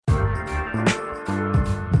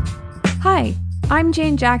Hi, I'm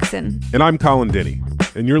Jane Jackson. And I'm Colin Denny,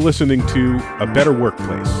 and you're listening to A Better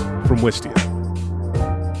Workplace from Wistia.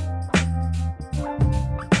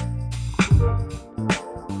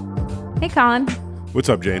 Hey, Colin. What's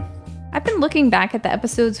up, Jane? I've been looking back at the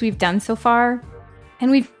episodes we've done so far,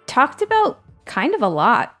 and we've talked about kind of a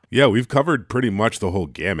lot. Yeah, we've covered pretty much the whole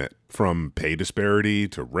gamut, from pay disparity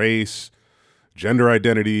to race, gender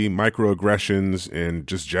identity, microaggressions, and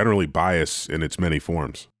just generally bias in its many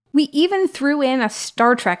forms. We even threw in a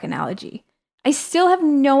Star Trek analogy. I still have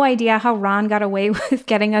no idea how Ron got away with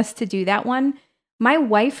getting us to do that one. My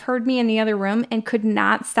wife heard me in the other room and could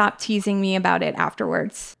not stop teasing me about it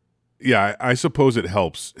afterwards. Yeah, I suppose it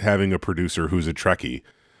helps having a producer who's a Trekkie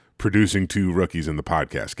producing two rookies in the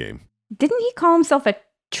podcast game. Didn't he call himself a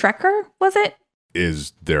Trekker, was it?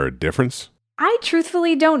 Is there a difference? I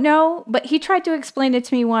truthfully don't know, but he tried to explain it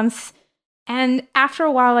to me once, and after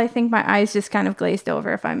a while I think my eyes just kind of glazed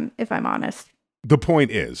over, if I'm honest. The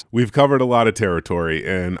point is, we've covered a lot of territory,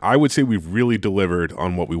 and I would say we've really delivered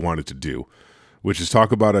on what we wanted to do, which is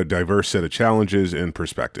talk about a diverse set of challenges and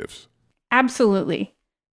perspectives. Absolutely.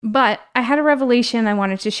 But I had a revelation I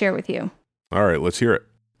wanted to share with you. All right, let's hear it.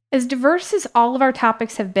 As diverse as all of our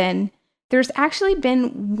topics have been, there's actually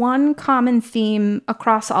been one common theme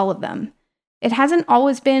across all of them. It hasn't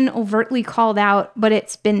always been overtly called out, but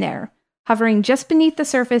it's been there, hovering just beneath the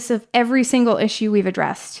surface of every single issue we've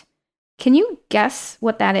addressed. Can you guess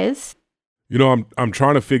what that is? You know, I'm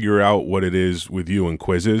trying to figure out what it is with you and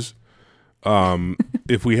quizzes.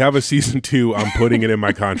 If we have a season 2, I'm putting it in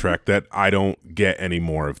my contract that I don't get any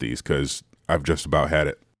more of these because I've just about had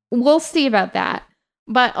it. We'll see about that,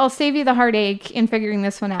 but I'll save you the heartache in figuring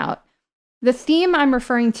this one out. The theme I'm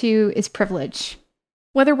referring to is privilege.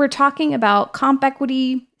 Whether we're talking about comp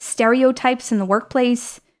equity, stereotypes in the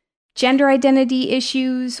workplace, gender identity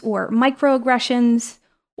issues, or microaggressions,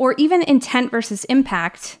 or even intent versus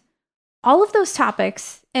impact, all of those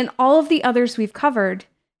topics and all of the others we've covered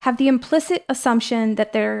have the implicit assumption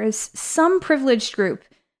that there is some privileged group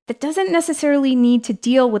that doesn't necessarily need to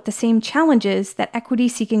deal with the same challenges that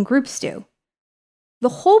equity-seeking groups do. The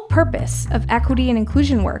whole purpose of equity and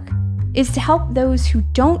inclusion work is to help those who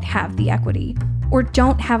don't have the equity or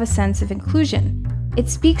don't have a sense of inclusion. It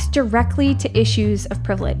speaks directly to issues of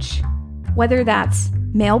privilege, whether that's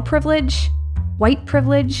male privilege, white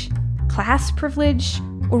privilege, class privilege,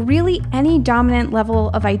 or really any dominant level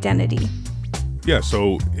of identity. Yeah,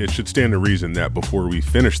 so it should stand to reason that before we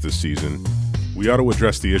finish this season, we ought to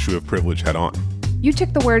address the issue of privilege head on. You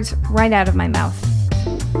took the words right out of my mouth.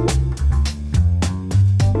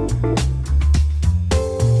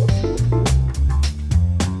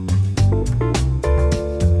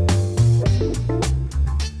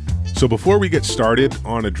 So before we get started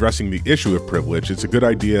on addressing the issue of privilege, it's a good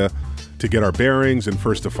idea to get our bearings and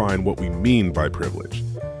first define what we mean by privilege.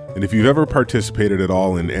 And if you've ever participated at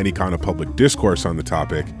all in any kind of public discourse on the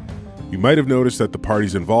topic, you might have noticed that the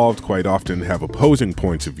parties involved quite often have opposing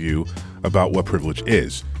points of view about what privilege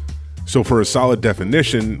is. So for a solid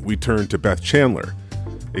definition, we turn to Beth Chandler,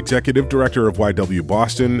 Executive Director of YW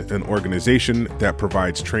Boston, an organization that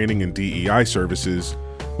provides training and DEI services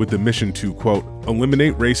with the mission to, quote,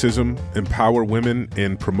 eliminate racism, empower women,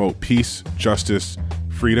 and promote peace, justice,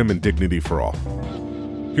 freedom, and dignity for all.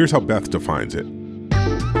 Here's how Beth defines it.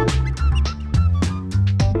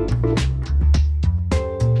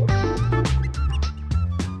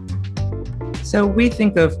 So we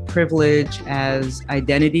think of privilege as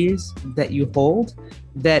identities that you hold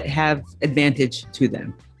that have advantage to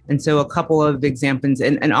them. And so a couple of examples,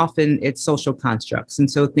 and often it's social constructs. And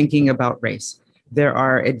so thinking about race, there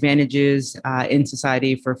are advantages in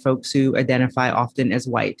society for folks who identify often as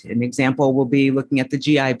white. An example will be looking at the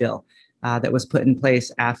GI Bill that was put in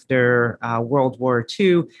place after World War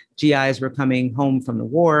II. GIs were coming home from the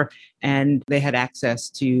war, and they had access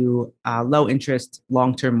to low interest,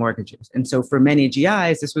 long-term mortgages. And so for many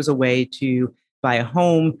GIs, this was a way to buy a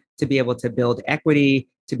home, to be able to build equity,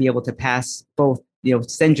 to be able to pass both,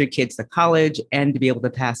 send your kids to college and to be able to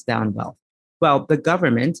pass down wealth. Well, the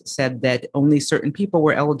government said that only certain people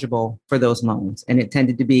were eligible for those loans, and it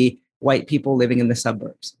tended to be white people living in the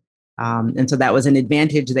suburbs. And so that was an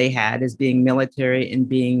advantage they had as being military and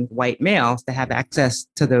being white males to have access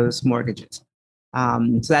to those mortgages.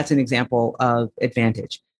 So that's an example of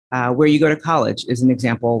advantage. Where you go to college is an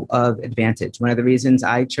example of advantage. One of the reasons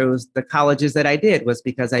I chose the colleges that I did was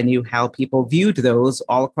because I knew how people viewed those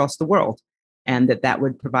all across the world, and that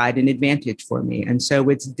would provide an advantage for me. And so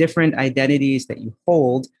it's different identities that you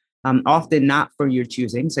hold, often not for your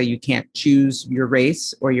choosing. So you can't choose your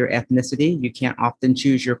race or your ethnicity. You can't often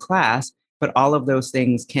choose your class, But all of those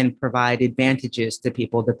things can provide advantages to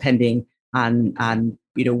people depending on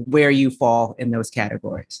where you fall in those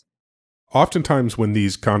categories. Oftentimes when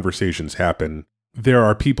these conversations happen, there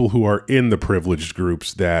are people who are in the privileged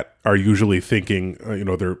groups that are usually thinking,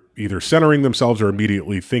 they're either centering themselves or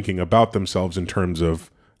immediately thinking about themselves in terms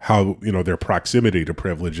of how, their proximity to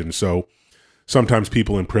privilege. And so sometimes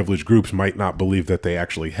people in privileged groups might not believe that they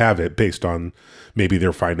actually have it based on maybe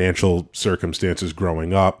their financial circumstances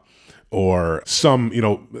growing up or some,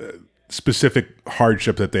 specific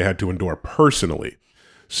hardship that they had to endure personally.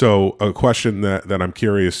 So a question that I'm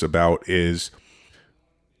curious about is,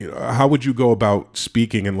 how would you go about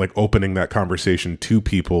speaking and opening that conversation to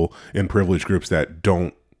people in privileged groups that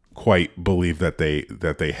don't quite believe that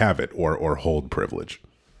they have it or hold privilege?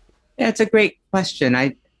 Yeah, it's a great question.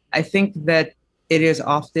 I think that it is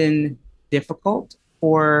often difficult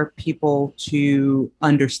for people to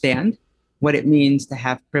understand what it means to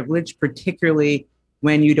have privilege, particularly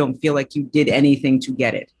when you don't feel like you did anything to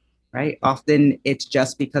get it, right? Often it's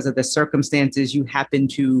just because of the circumstances you happen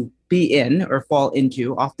to be in or fall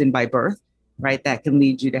into, often by birth, right? That can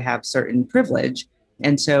lead you to have certain privilege.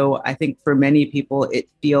 And so I think for many people, it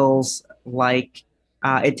feels like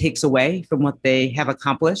it takes away from what they have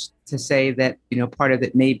accomplished to say that, part of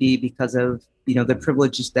it may be because of, the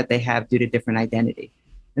privileges that they have due to different identity.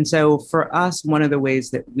 And so for us, one of the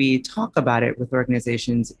ways that we talk about it with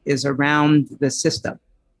organizations is around the system,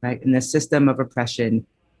 right? And the system of oppression,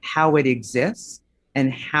 how it exists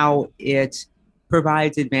and how it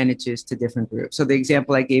provides advantages to different groups. So the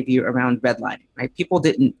example I gave you around redlining, right? People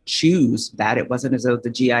didn't choose that. It wasn't as though the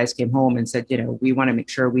GIs came home and said, we want to make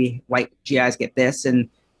sure white GIs get this and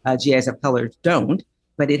GIs of color don't.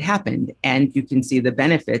 But it happened. And you can see the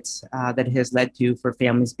benefits that it has led to for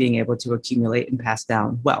families being able to accumulate and pass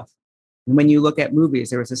down wealth. And when you look at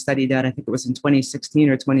movies, there was a study done, I think it was in 2016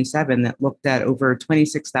 or 27, that looked at over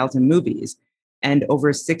 26,000 movies. And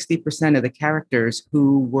over 60% of the characters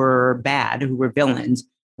who were bad, who were villains,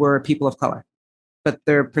 were people of color. But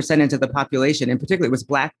their percentage of the population, and particularly it was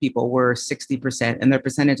Black people, were 60%, and their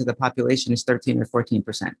percentage of the population is 13 or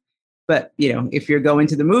 14%. But, if you're going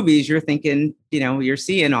to the movies, you're thinking, you're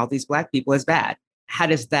seeing all these Black people as bad. How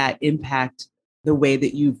does that impact the way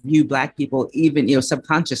that you view Black people, even,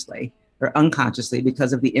 subconsciously or unconsciously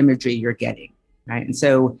because of the imagery you're getting, right? And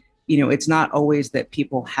so, it's not always that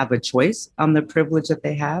people have a choice on the privilege that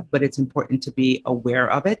they have, but it's important to be aware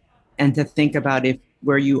of it and to think about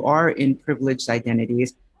where you are in privileged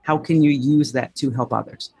identities, how can you use that to help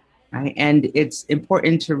others, right? And it's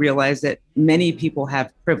important to realize that many people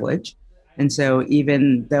have privilege. And so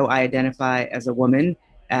even though I identify as a woman,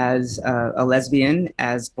 as a lesbian,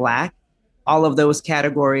 as Black, all of those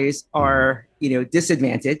categories are,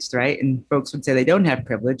 disadvantaged, right? And folks would say they don't have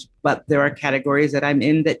privilege, but there are categories that I'm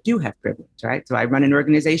in that do have privilege, right? So I run an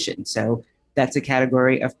organization. So that's a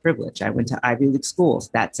category of privilege. I went to Ivy League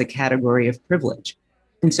schools. That's a category of privilege.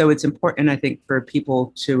 And so it's important, I think, for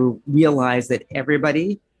people to realize that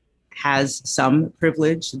everybody has some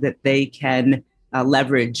privilege that they can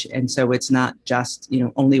leverage. And so it's not just,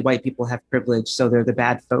 only white people have privilege, so they're the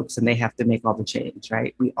bad folks and they have to make all the change,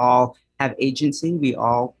 right? We all have agency. We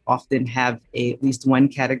all often have at least one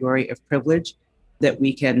category of privilege that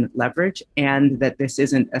we can leverage, and that this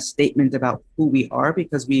isn't a statement about who we are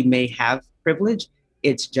because we may have privilege.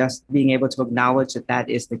 It's just being able to acknowledge that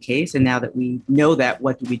that is the case. And now that we know that,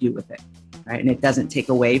 what do we do with it? Right? And it doesn't take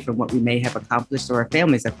away from what we may have accomplished or our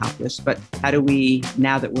families accomplished, but how do we,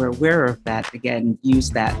 now that we're aware of that, again,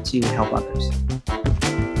 use that to help others?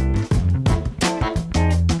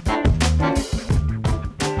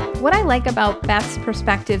 What I like about Beth's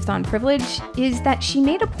perspectives on privilege is that she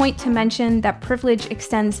made a point to mention that privilege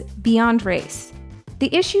extends beyond race.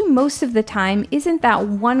 The issue most of the time isn't that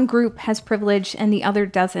one group has privilege and the other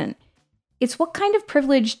doesn't. It's what kind of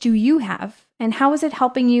privilege do you have, and how is it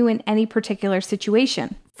helping you in any particular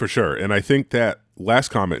situation? For sure. And I think that last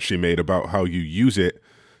comment she made about how you use it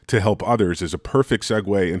to help others is a perfect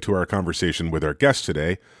segue into our conversation with our guest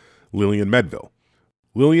today, Lillian Medville.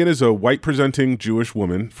 Lillian is a white-presenting Jewish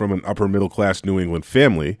woman from an upper-middle-class New England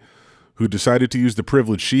family who decided to use the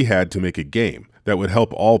privilege she had to make a game that would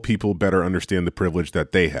help all people better understand the privilege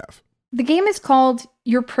that they have. The game is called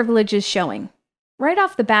Your Privilege is Showing. Right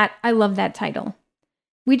off the bat, I love that title.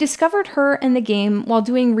 We discovered her in the game while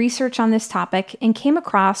doing research on this topic and came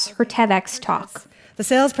across her TEDx talk. The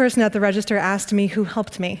salesperson at the register asked me who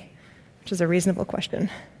helped me, which is a reasonable question,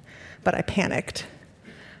 but I panicked.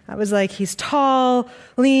 I was like, he's tall,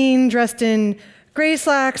 lean, dressed in gray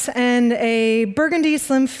slacks and a burgundy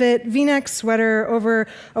slim fit V-neck sweater over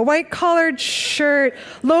a white collared shirt,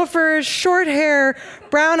 loafers, short hair,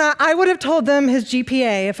 brown eye. I would have told them his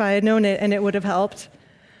GPA if I had known it, and it would have helped.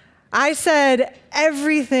 I said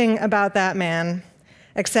everything about that man,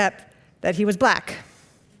 except that he was black.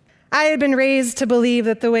 I had been raised to believe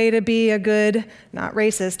that the way to be a good, not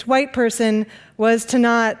racist, white person was to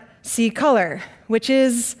not see color, which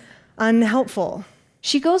is unhelpful.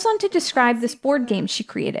 She goes on to describe this board game she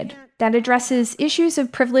created that addresses issues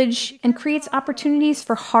of privilege and creates opportunities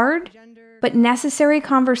for hard but necessary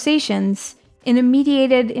conversations in a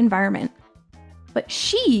mediated environment. But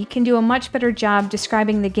she can do a much better job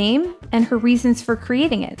describing the game and her reasons for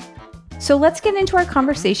creating it. So let's get into our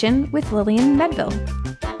conversation with Lillian Medville.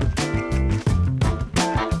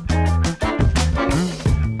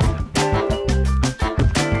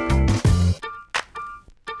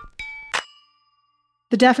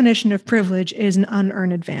 The definition of privilege is an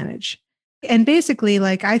unearned advantage. And basically,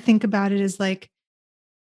 like, I think about it as like,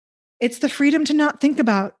 it's the freedom to not think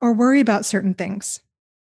about or worry about certain things.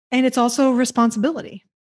 And it's also responsibility.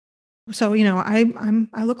 So, you know,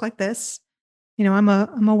 I look like this, you know, I'm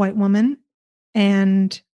a white woman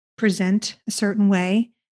and present a certain way.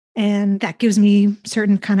 And that gives me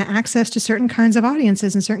certain kind of access to certain kinds of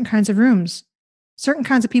audiences and certain kinds of rooms. Certain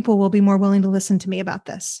kinds of people will be more willing to listen to me about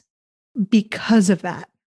this. Because of that,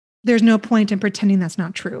 there's no point in pretending that's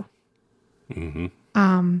not true.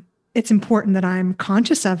 Mm-hmm. It's important that I'm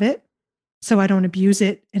conscious of it so I don't abuse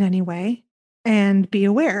it in any way and be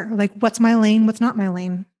aware, like, what's my lane, what's not my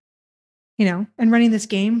lane, you know, and running this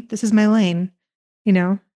game, this is my lane, you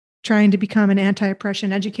know, trying to become an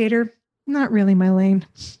anti-oppression educator, not really my lane.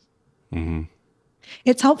 Mm-hmm.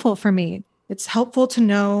 It's helpful for me. It's helpful to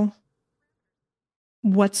know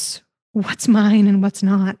what's mine and what's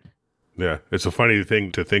not. Yeah, it's a funny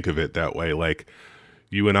thing to think of it that way. Like,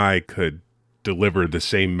 you and I could deliver the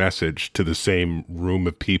same message to the same room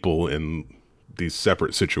of people in these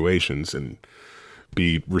separate situations and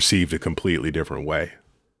be received a completely different way.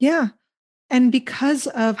 Yeah. And because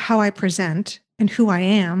of how I present and who I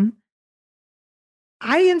am,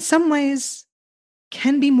 I, in some ways,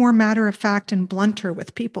 can be more matter of fact and blunter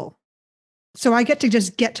with people. So I get to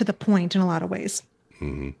just get to the point in a lot of ways.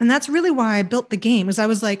 Mm-hmm. And that's really why I built the game, is I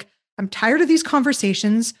was like, I'm tired of these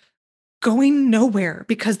conversations going nowhere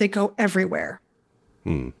because they go everywhere.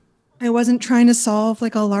 I wasn't trying to solve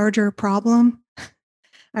like a larger problem.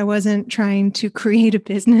 I wasn't trying to create a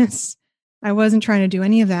business. I wasn't trying to do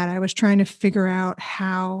any of that. I was trying to figure out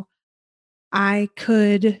how I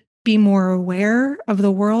could be more aware of the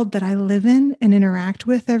world that I live in and interact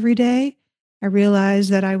with every day. I realized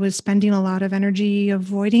that I was spending a lot of energy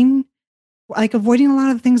avoiding a lot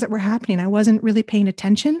of the things that were happening. I wasn't really paying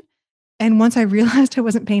attention. And once I realized I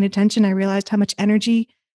wasn't paying attention, I realized how much energy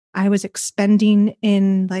I was expending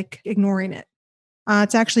in like ignoring it.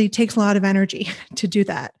 It actually takes a lot of energy to do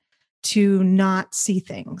that, to not see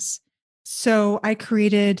things. So I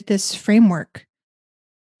created this framework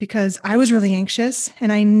because I was really anxious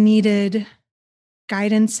and I needed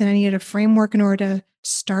guidance and I needed a framework in order to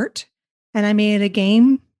start. And I made it a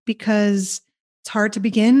game because it's hard to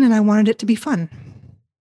begin and I wanted it to be fun.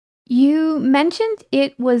 You mentioned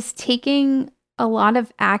it was taking a lot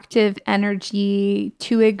of active energy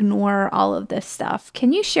to ignore all of this stuff.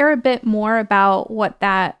 Can you share a bit more about what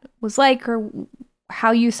that was like or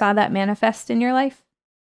how you saw that manifest in your life?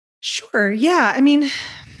 Sure. Yeah. I mean,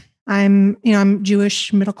 I'm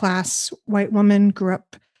Jewish, middle-class, white woman,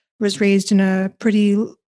 was raised in a pretty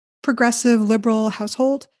progressive, liberal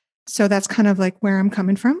household. So that's kind of like where I'm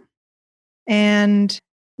coming from. And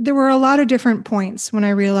there were a lot of different points when I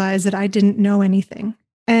realized that I didn't know anything.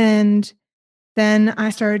 And then I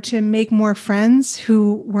started to make more friends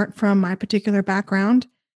who weren't from my particular background,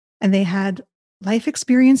 and they had life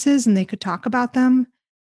experiences and they could talk about them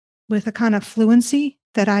with a kind of fluency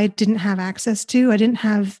that I didn't have access to. I didn't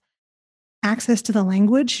have access to the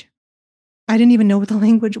language. I didn't even know what the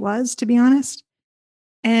language was, to be honest.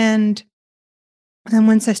 And then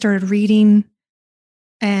once I started reading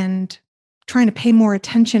and trying to pay more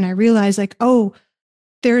attention, I realized like, oh,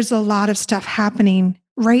 there's a lot of stuff happening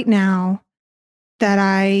right now that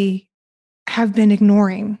I have been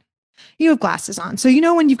ignoring. You have glasses on. So you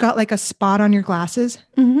know when you've got like a spot on your glasses?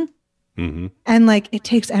 Mm-hmm. Mm-hmm. And like it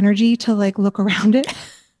takes energy to like look around it.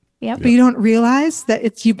 Yep. But you don't realize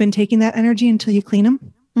that you've been taking that energy until you clean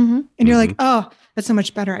them. Mm-hmm. And you're like, oh, that's so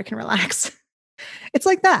much better. I can relax. It's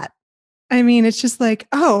like that. I mean, it's just like,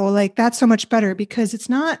 oh, like that's so much better, because it's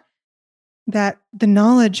not that the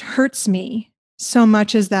knowledge hurts me so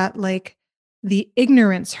much as that like the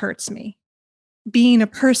ignorance hurts me. being a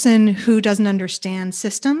person who doesn't understand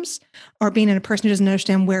systems, or being a person who doesn't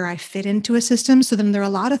understand where I fit into a system. So then there are a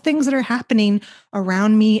lot of things that are happening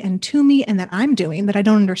around me and to me and that I'm doing that I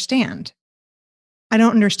don't understand. I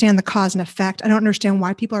don't understand the cause and effect. I don't understand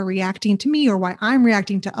why people are reacting to me or why I'm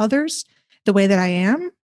reacting to others the way that I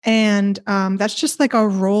am. And that's just like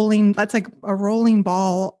that's like a rolling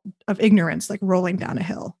ball of ignorance, like rolling down a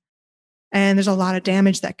hill. And there's a lot of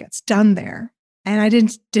damage that gets done there. And I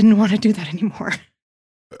didn't want to do that anymore.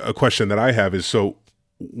 A question that I have is, so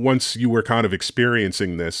once you were kind of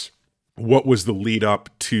experiencing this, what was the lead up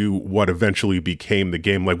to what eventually became the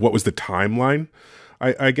game? Like, what was the timeline,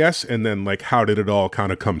 I guess? And then, like, how did it all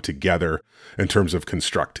kind of come together in terms of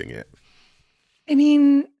constructing it? I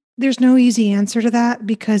mean, there's no easy answer to that,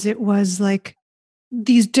 because it was like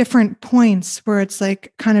these different points where it's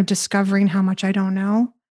like kind of discovering how much I don't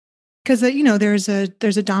know. Because, you know, there's a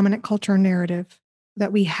dominant culture narrative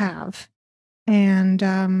that we have. And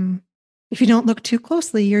if you don't look too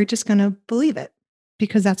closely, you're just going to believe it,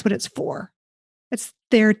 because that's what it's for. It's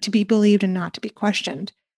there to be believed and not to be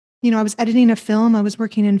questioned. You know, I was editing a film. I was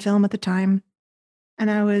working in film at the time. And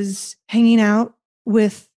I was hanging out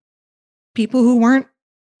with people who weren't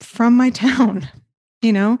from my town,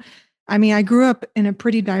 you know? I mean, I grew up in a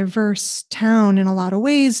pretty diverse town in a lot of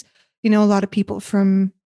ways. You know, a lot of people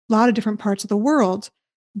from a lot of different parts of the world,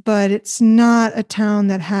 but it's not a town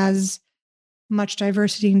that has much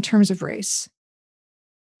diversity in terms of race.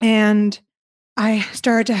 And I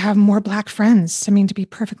started to have more Black friends, I mean, to be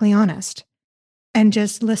perfectly honest, and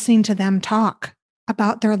just listening to them talk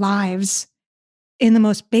about their lives in the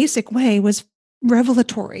most basic way was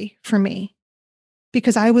revelatory for me,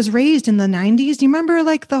 because I was raised in the 90s. Do you remember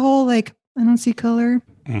like the whole, like, I don't see color?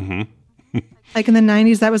 Mm-hmm. Like in the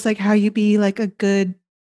 90s, that was like how you be like a good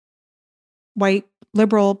white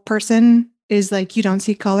liberal person, is like, you don't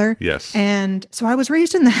see color. Yes. And so I was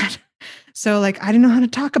raised in that. So like, I didn't know how to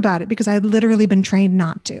talk about it because I had literally been trained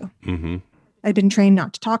not to. Mm-hmm. I'd been trained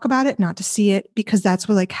not to talk about it, not to see it, because that's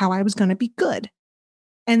what, like, how I was going to be good.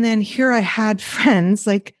 And then here I had friends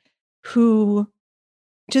like who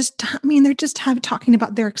just, I mean, they're just talking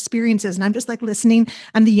about their experiences, and I'm just like listening.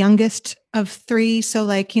 I'm the youngest of 3. So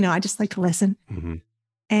like, you know, I just like to listen. Mm-hmm.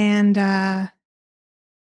 And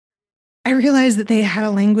I realized that they had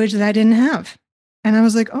a language that I didn't have. And I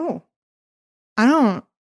was like, oh, I don't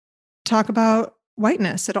talk about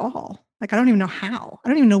whiteness at all. Like, I don't even know how. I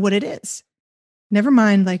don't even know what it is. Never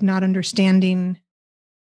mind, like, not understanding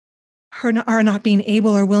her or not being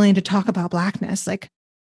able or willing to talk about Blackness. Like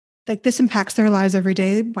this impacts their lives every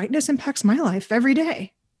day. Whiteness impacts my life every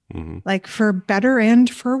day, Mm-hmm. like for better and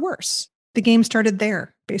for worse. The game started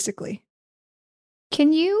there, basically.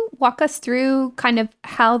 Can you walk us through kind of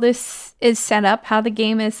how this is set up, how the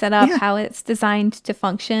game is set up, Yeah. how it's designed to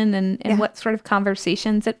function, and Yeah. what sort of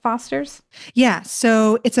conversations it fosters? Yeah.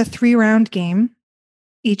 So it's a 3-round game.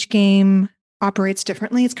 Each game operates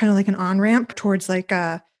differently. It's kind of like an on-ramp towards like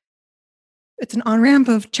it's an on-ramp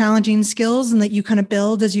of challenging skills and that you kind of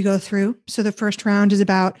build as you go through. So the first round is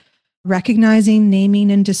about recognizing,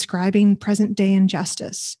 naming, and describing present day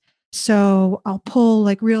injustice. So I'll pull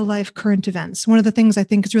like real life current events. One of the things I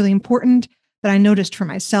think is really important that I noticed for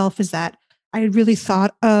myself is that I really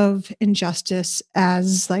thought of injustice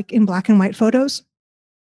as like in black and white photos.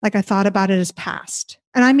 Like I thought about it as past.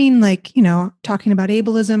 And I mean, like, you know, talking about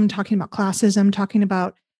ableism, talking about classism, talking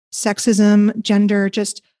about sexism, gender,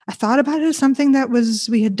 just I thought about it as something that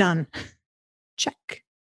we had done. Check.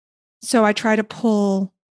 So I try to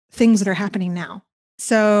pull things that are happening now.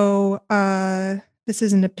 So this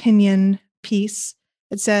is an opinion piece.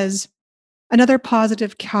 It says, another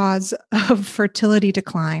positive cause of fertility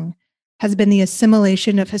decline has been the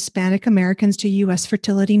assimilation of Hispanic Americans to U.S.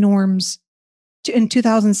 fertility norms. In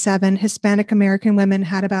 2007, Hispanic American women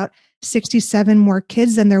had about 67 more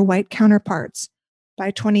kids than their white counterparts. By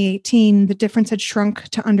 2018, the difference had shrunk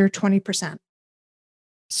to under 20%.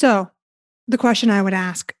 So the question I would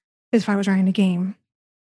ask if I was running a game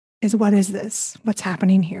is, what is this? What's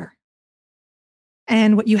happening here?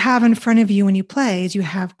 And what you have in front of you when you play is you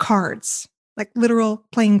have cards, like literal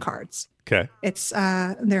playing cards. Okay. It's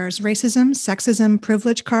there's racism, sexism,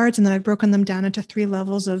 privilege cards, and then I've broken them down into 3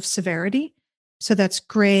 levels of severity. So that's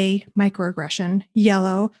gray, microaggression,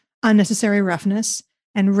 yellow, unnecessary roughness,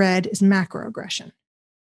 and red is macroaggression.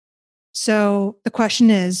 So the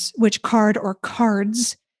question is, which card or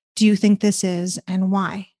cards do you think this is and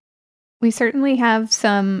why? We certainly have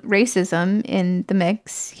some racism in the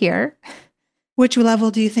mix here. Which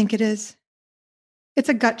level do you think it is? It's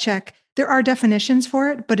a gut check. There are definitions for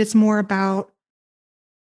it, but it's more about,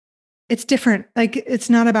 it's different. Like, it's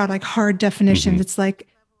not about like hard definitions. Mm-hmm. It's like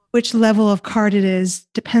which level of card it is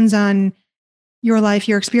depends on your life,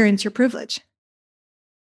 your experience, your privilege.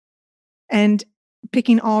 And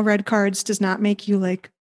picking all red cards does not make you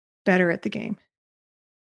like better at the game,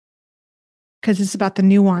 because it's about the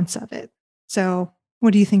nuance of it. So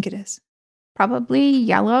what do you think it is? Probably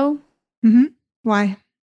yellow. Why?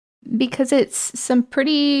 Because it's some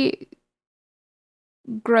pretty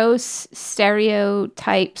gross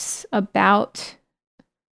stereotypes about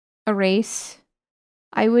a race.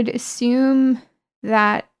 I would assume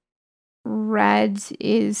that red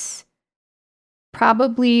is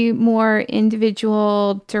probably more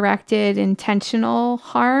individual directed intentional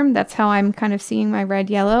harm. That's how I'm kind of seeing my red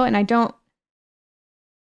yellow, and I don't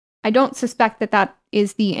suspect that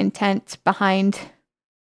is the intent behind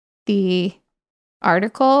the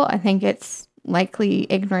article. I think it's likely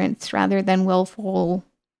ignorance rather than willful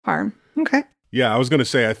harm. Okay. Yeah, I was going to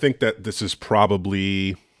say, I think that this is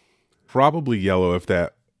probably yellow if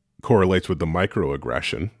that correlates with the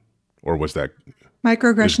microaggression, or was that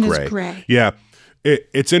Microaggression is gray. Yeah,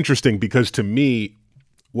 it's interesting because to me,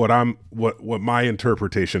 what my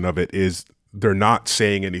interpretation of it is, they're not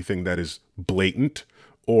saying anything that is blatant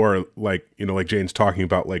or like Jane's talking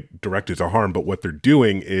about, like directed to harm, but what they're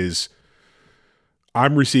doing is,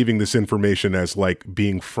 I'm receiving this information as like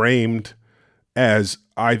being framed as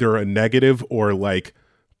either a negative or like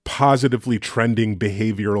positively trending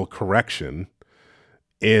behavioral correction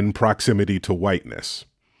in proximity to whiteness.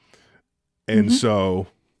 And so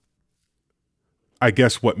I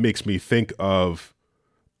guess what makes me think of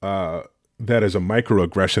that as a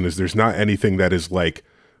microaggression is there's not anything that is like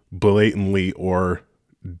blatantly or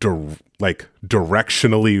directionally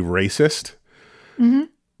racist.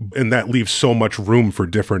 And that leaves so much room for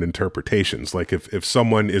different interpretations. Like if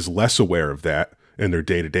someone is less aware of that in their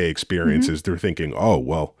day-to-day experiences, they're thinking, oh,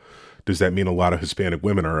 well, does that mean a lot of Hispanic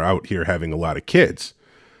women are out here having a lot of kids?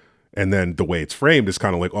 And then the way it's framed is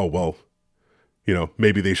kind of like, oh, well,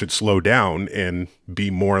 maybe they should slow down and be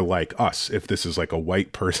more like us if this is like a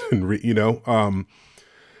white person,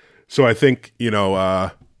 So I think,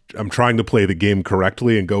 I'm trying to play the game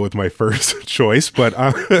correctly and go with my first choice, but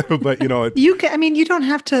you can. You don't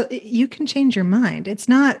have to. You can change your mind. It's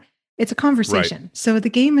a conversation. Right. So the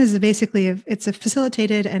game is basically it's a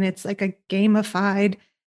facilitated and it's like a gamified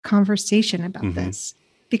conversation about this,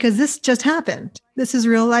 because this just happened. This is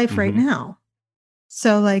real life right now.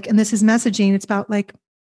 So and this is messaging. It's about like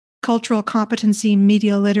cultural competency,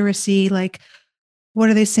 media literacy. Like, what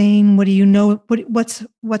are they saying? What do you know?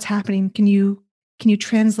 What's happening? Can you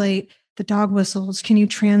translate the dog whistles? Can you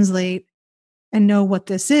translate and know what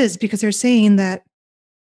this is? Because they're saying that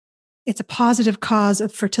it's a positive cause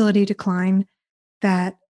of fertility decline,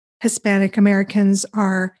 that Hispanic Americans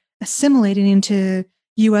are assimilating into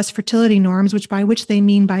U.S. fertility norms, by which they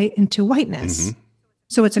mean into whiteness.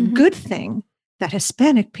 So it's a good thing that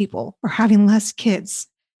Hispanic people are having less kids.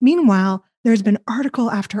 Meanwhile, there's been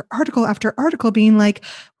article after article after article being like,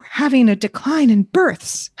 we're having a decline in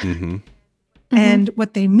births. And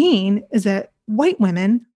what they mean is that white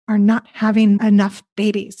women are not having enough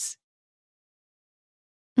babies.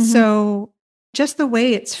 So just the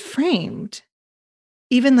way it's framed,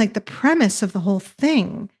 even like the premise of the whole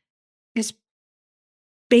thing is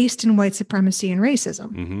based in white supremacy and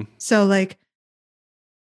racism. So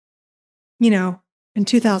in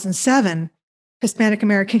 2007, Hispanic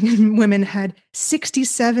American women had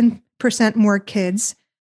 67% more kids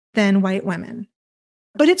than white women.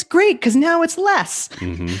 But it's great because now it's less.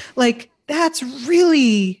 That's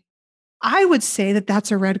really, I would say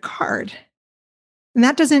that's a red card. And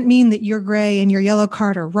that doesn't mean that your gray and your yellow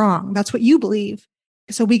card are wrong. That's what you believe.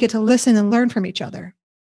 So we get to listen and learn from each other.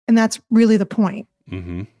 And that's really the point.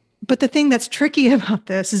 But the thing that's tricky about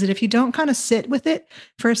this is that if you don't kind of sit with it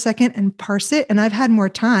for a second and parse it, and I've had more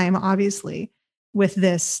time, obviously, with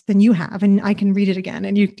this than you have, and I can read it again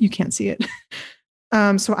and you can't see it.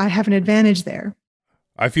 So I have an advantage there.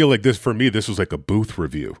 I feel like this was like a booth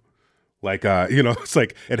review. Like, it's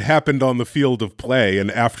like it happened on the field of play,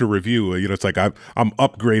 and after review, it's like I'm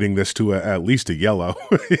upgrading this to at least a yellow.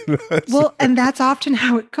 Well, and that's often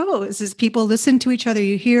how it goes, is people listen to each other.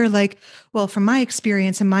 You hear from my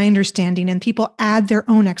experience and my understanding, and people add their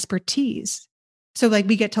own expertise. So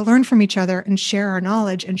we get to learn from each other and share our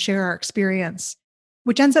knowledge and share our experience,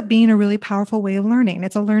 which ends up being a really powerful way of learning.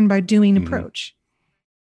 It's a learn by doing approach,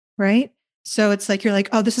 right? So it's like, you're like,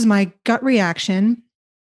 oh, this is my gut reaction,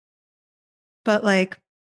 but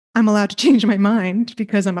I'm allowed to change my mind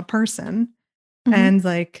because I'm a person. And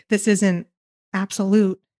this isn't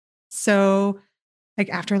absolute. So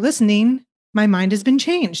after listening, my mind has been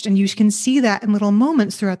changed. And you can see that in little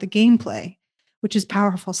moments throughout the gameplay, which is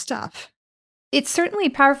powerful stuff. It's certainly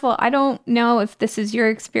powerful. I don't know if this is your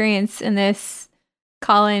experience in this,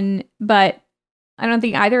 Colin, but I don't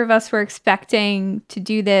think either of us were expecting to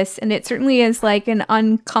do this. And it certainly is like an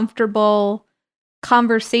uncomfortable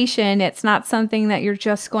conversation. It's not something that you're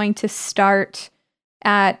just going to start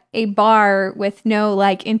at a bar with no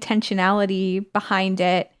like intentionality behind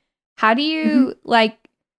it. How do you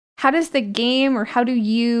how does the game, or how do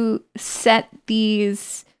you set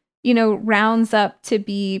these, rounds up to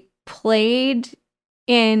be played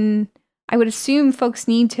in? I would assume folks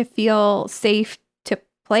need to feel safe to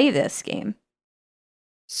play this game.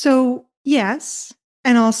 So, yes.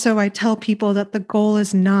 And also, I tell people that the goal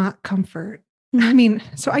is not comfort. I mean,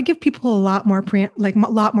 so I give people a lot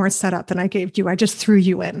more setup than I gave you. I just threw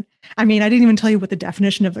you in. I mean, I didn't even tell you what the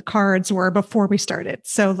definition of the cards were before we started.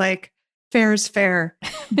 So like, fair is fair.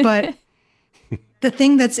 But the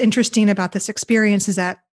thing that's interesting about this experience is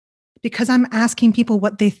that because I'm asking people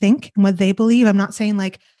what they think and what they believe, I'm not saying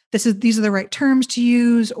like, these are the right terms to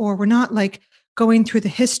use, or we're not like going through the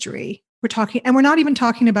history. We're not even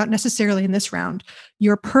talking about necessarily in this round,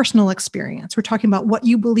 your personal experience. We're talking about what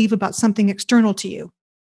you believe about something external to you.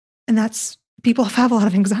 And people have a lot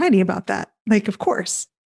of anxiety about that. Like, of course,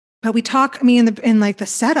 but we talk, in like the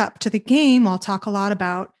setup to the game, I'll talk a lot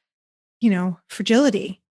about,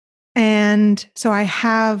 fragility. And so I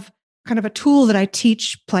have kind of a tool that I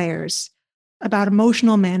teach players about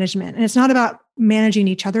emotional management. And it's not about managing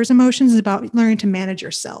each other's emotions. It's about learning to manage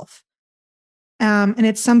yourself. And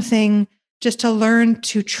it's something just to learn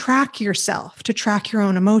to track yourself, to track your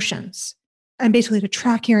own emotions, and basically to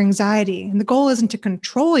track your anxiety. And the goal isn't to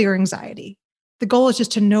control your anxiety. The goal is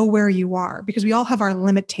just to know where you are, because we all have our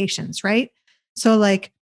limitations, right? So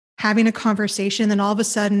like having a conversation, then all of a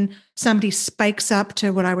sudden somebody spikes up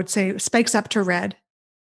to red.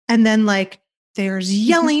 And then like there's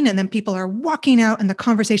yelling, and then people are walking out and the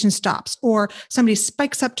conversation stops. Or somebody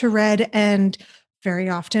spikes up to red, and very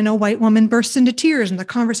often a white woman bursts into tears and the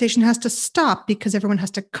conversation has to stop because everyone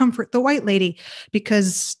has to comfort the white lady,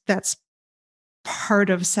 because that's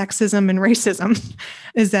part of sexism and racism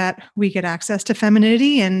is that we get access to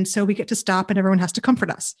femininity. And so we get to stop and everyone has to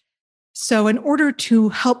comfort us. So in order to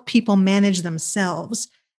help people manage themselves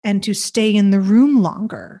and to stay in the room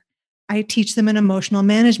longer, I teach them an emotional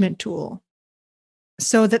management tool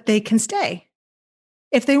so that they can stay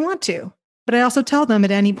if they want to. But I also tell them at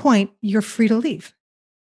any point, you're free to leave.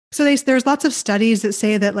 So there's lots of studies that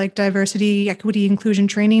say that like diversity, equity, inclusion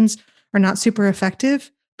trainings are not super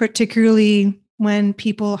effective, particularly when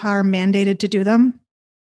people are mandated to do them.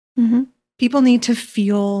 Mm-hmm. People need to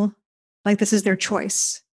feel like this is their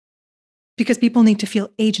choice, because people need to feel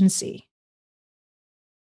agency.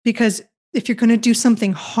 Because if you're going to do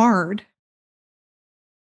something hard,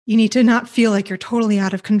 you need to not feel like you're totally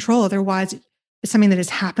out of control. Otherwise, it's something that is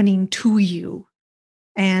happening to you.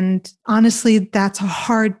 And honestly, that's a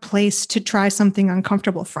hard place to try something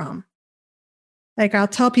uncomfortable from. Like I'll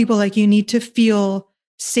tell people, like, you need to feel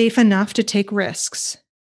safe enough to take risks,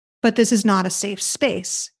 but this is not a safe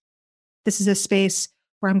space. This is a space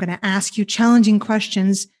where I'm going to ask you challenging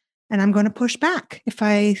questions and I'm going to push back if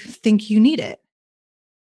I think you need it.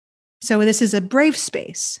 So this is a brave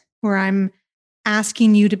space where I'm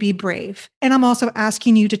asking you to be brave. And I'm also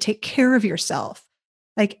asking you to take care of yourself.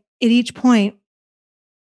 Like at each point,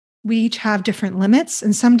 we each have different limits.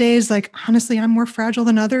 And some days, like, honestly, I'm more fragile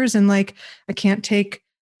than others. And like, I can't take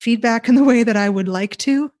feedback in the way that I would like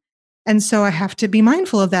to. And so I have to be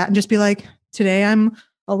mindful of that and just be like, today I'm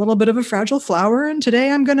a little bit of a fragile flower. And today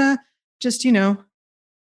I'm going to just,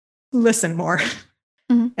 listen more.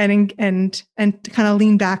 Mm-hmm. and kind of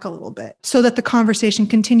lean back a little bit so that the conversation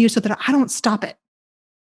continues, so that I don't stop it.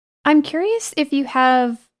 I'm curious if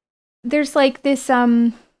there's like this,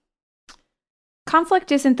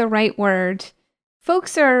 conflict isn't the right word.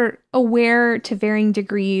 Folks are aware to varying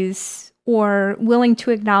degrees or willing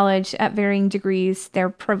to acknowledge at varying degrees their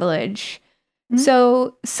privilege. Mm-hmm.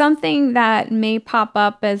 So something that may pop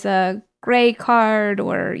up as a gray card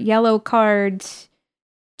or yellow card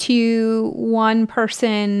to one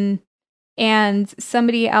person and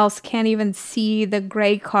somebody else can't even see the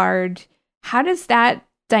gray card, how does that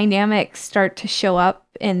dynamic start to show up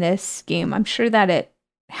in this game? I'm sure that it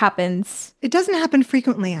happens. It doesn't happen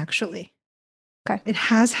frequently, actually. Okay. It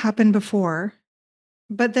has happened before,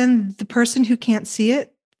 but then the person who can't see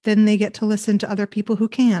it, then they get to listen to other people who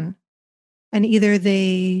can. And either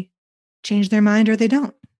they change their mind or they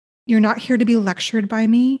don't. You're not here to be lectured by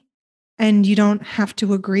me. And you don't have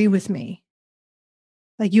to agree with me.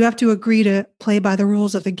 Like, you have to agree to play by the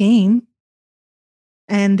rules of the game.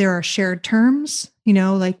 And there are shared terms,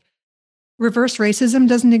 like reverse racism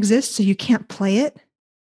doesn't exist, so you can't play it.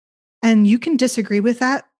 And you can disagree with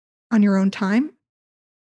that on your own time.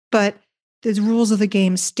 But the rules of the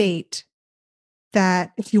game state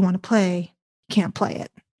that if you want to play, you can't play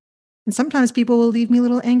it. And sometimes people will leave me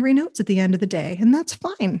little angry notes at the end of the day. And that's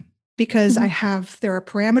fine because there are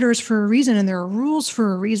parameters for a reason and there are rules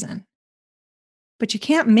for a reason. But you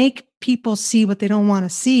can't make people see what they don't want to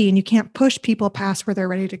see, and you can't push people past where they're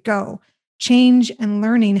ready to go. Change and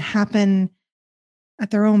learning happen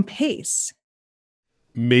at their own pace.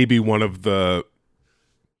 Maybe one of the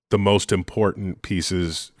most important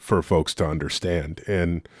pieces for folks to understand,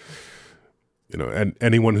 and and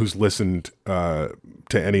anyone who's listened to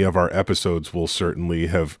any of our episodes will certainly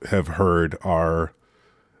have heard our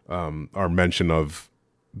mention of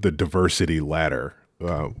the diversity ladder.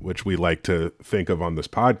 Which we like to think of on this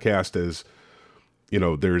podcast as,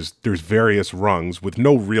 there's various rungs with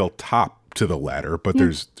no real top to the ladder, but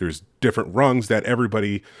there's different rungs that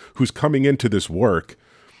everybody who's coming into this work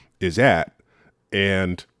is at.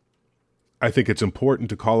 And I think it's important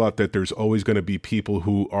to call out that there's always going to be people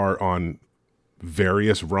who are on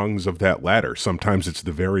various rungs of that ladder. Sometimes it's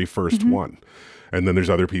the very first one. And then there's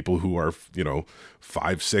other people who are,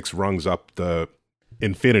 5-6 rungs up the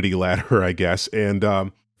infinity ladder, I guess. And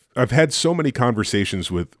I've had so many conversations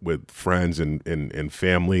with friends and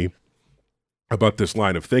family about this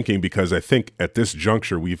line of thinking, because I think at this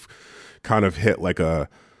juncture we've kind of hit like a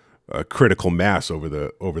critical mass over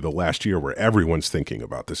the last year where everyone's thinking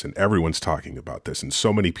about this and everyone's talking about this, and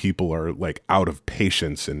so many people are like out of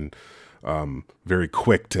patience and very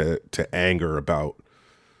quick to anger about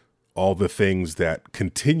all the things that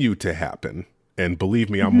continue to happen. And believe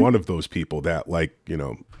me, I'm one of those people that,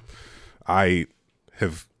 I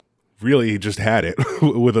have really just had it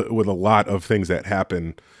with a lot of things that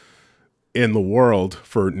happen in the world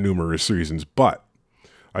for numerous reasons. But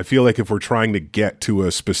I feel like if we're trying to get to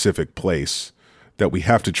a specific place, that we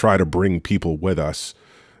have to try to bring people with us,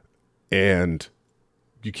 and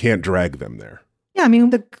you can't drag them there. Yeah, I mean,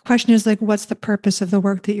 the question is what's the purpose of the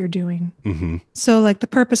work that you're doing? So the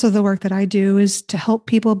purpose of the work that I do is to help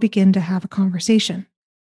people begin to have a conversation.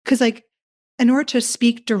 Because in order to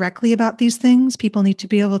speak directly about these things, people need to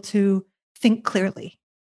be able to think clearly.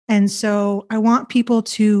 And so I want people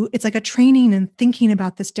it's like a training in thinking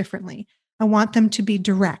about this differently. I want them to be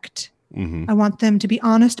direct. I want them to be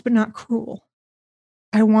honest, but not cruel.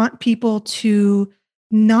 I want people to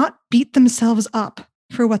not beat themselves up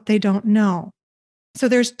for what they don't know. So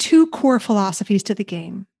there's 2 core philosophies to the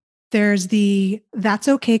game. There's the That's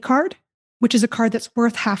Okay card, which is a card that's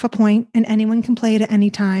worth half a point and anyone can play it at any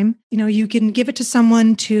time. You can give it to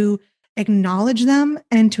someone to acknowledge them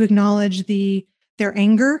and to acknowledge their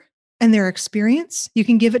anger and their experience. You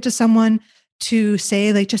can give it to someone to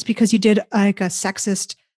say, just because you did a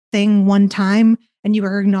sexist thing one time and you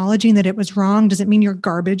are acknowledging that it was wrong, doesn't mean you're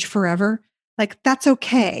garbage forever. That's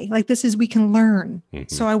okay. We can learn.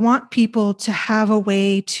 So I want people to have a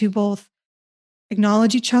way to both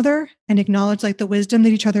acknowledge each other and acknowledge the wisdom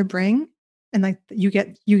that each other bring. And you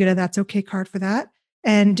get a That's Okay card for that.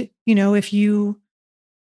 And, if you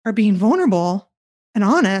are being vulnerable and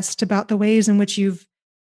honest about the ways in which you've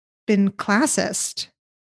been classist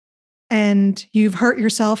and you've hurt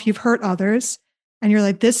yourself, you've hurt others, and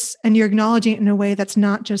you're this, and you're acknowledging it in a way that's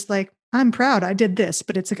not just I'm proud I did this,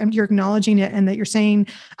 but it's you're acknowledging it and that you're saying,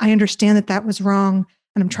 I understand that was wrong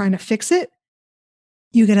and I'm trying to fix it.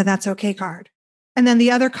 You get a That's Okay card. And then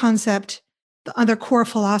the other concept, the other core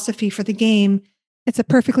philosophy for the game, it's a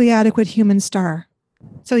perfectly adequate human star.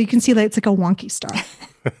 So you can see it's like a wonky star.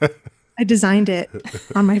 I designed it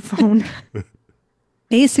on my phone.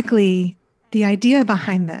 Basically, the idea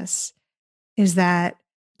behind this is that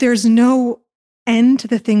there's no end to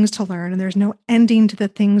the things to learn, and there's no ending to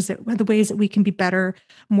the ways that we can be better,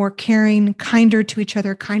 more caring, kinder to each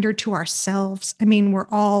other, kinder to ourselves. I mean, we're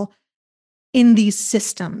all in these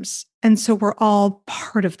systems, and so we're all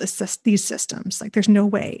part of these systems. There's no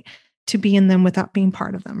way to be in them without being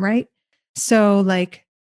part of them, right? So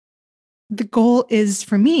the goal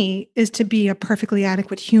for me is to be a perfectly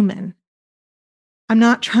adequate human. I'm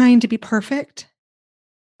not trying to be perfect.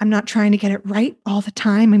 I'm not trying to get it right all the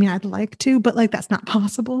time. I mean, I'd like to, but that's not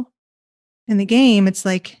possible. In the game, it's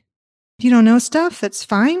if you don't know stuff, that's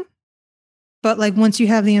fine. But once you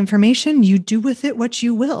have the information, you do with it what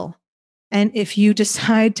you will. And if you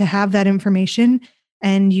decide to have that information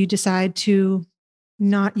and you decide to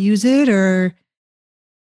not use it, or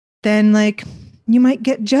then you might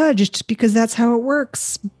get judged because that's how it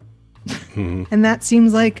works. And that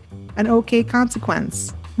seems like an okay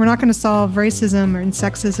consequence. We're not going to solve racism and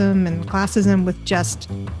sexism and classism with just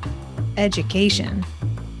education.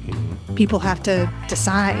 People have to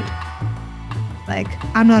decide. Like,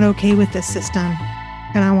 I'm not okay with this system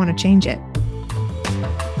and I want to change it.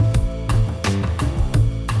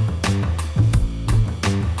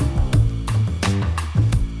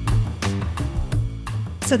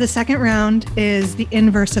 So the second round is the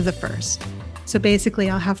inverse of the first. So basically,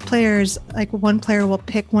 I'll have players, like one player will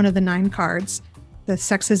pick one of the 9 cards, the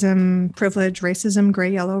sexism, privilege, racism,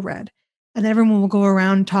 gray, yellow, red. And then everyone will go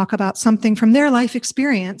around and talk about something from their life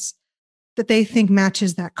experience that they think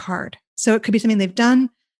matches that card. So it could be something they've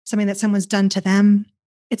done, something that someone's done to them.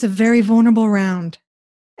 It's a very vulnerable round.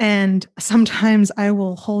 And sometimes I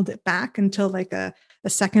will hold it back until like a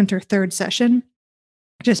second or third session,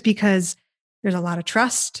 just because there's a lot of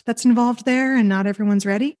trust that's involved there and not everyone's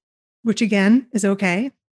ready, which again is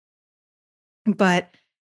okay. But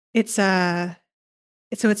it's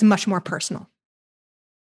much more personal.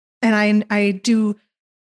 And I do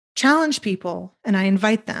challenge people and I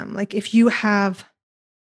invite them, like, if you have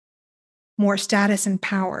more status and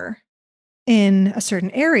power in a certain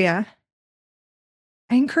area,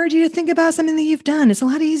 I encourage you to think about something that you've done. It's a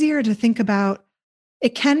lot easier to think about.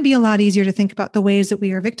 It can be a lot easier to think about the ways that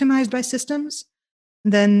we are victimized by systems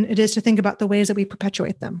than it is to think about the ways that we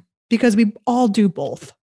perpetuate them, because we all do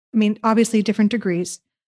both. I mean, obviously different degrees.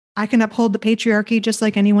 I can uphold the patriarchy just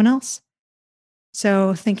like anyone else.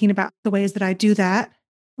 So thinking about the ways that I do that,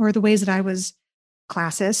 or the ways that I was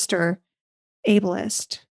classist or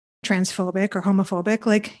ableist, transphobic or homophobic,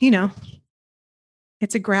 like,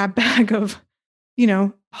 it's a grab bag of,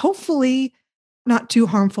 hopefully not too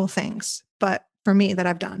harmful things, but for me that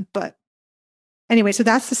I've done. But anyway, so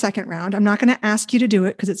that's the second round. I'm not going to ask you to do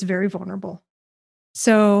it because it's very vulnerable.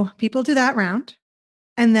 So people do that round.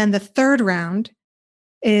 And then the third round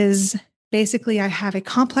is basically I have a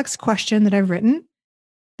complex question that I've written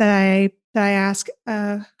that I ask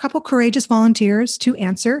a couple courageous volunteers to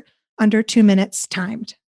answer under 2 minutes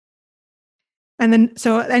timed. And then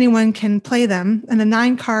so anyone can play them. And the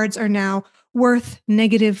 9 cards are now worth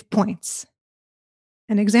negative points.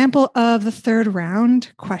 An example of the third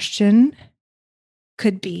round question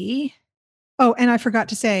could be, oh, and I forgot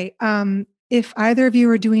to say, if either of you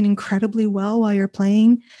are doing incredibly well while you're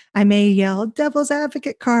playing, I may yell devil's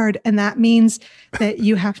advocate card. And that means that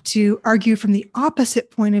you have to argue from the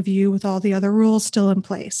opposite point of view with all the other rules still in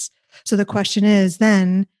place. So the question is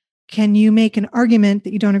then, can you make an argument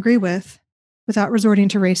that you don't agree with without resorting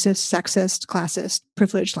to racist, sexist, classist,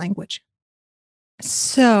 privileged language?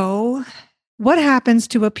 So what happens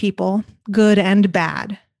to a people, good and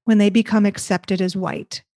bad, when they become accepted as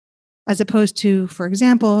white, as opposed to, for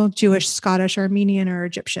example, Jewish, Scottish, Armenian, or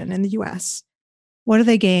Egyptian in the US? What do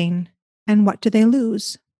they gain and what do they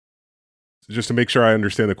lose? Just to make sure I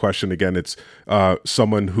understand the question again, it's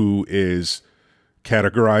someone who is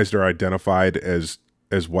categorized or identified as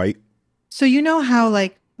white. So you know how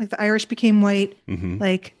like the Irish became white,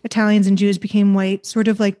 like Italians and Jews became white, sort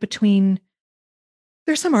of like between.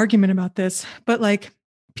 There's some argument about this, but like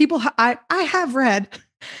people, I have read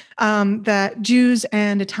that Jews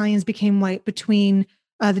and Italians became white between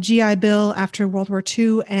the GI Bill after World War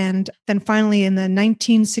II and then finally in the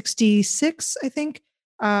 1966, I think,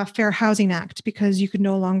 Fair Housing Act, because you could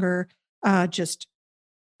no longer just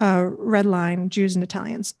redline Jews and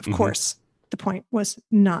Italians. Of course, the point was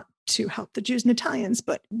not to help the Jews and Italians,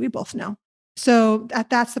 but we both know. So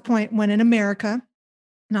that's the point when in America,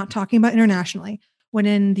 not talking about internationally, when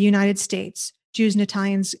in the United States, Jews and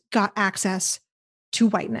Italians got access to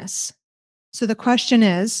whiteness. So the question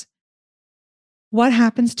is, what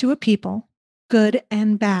happens to a people, good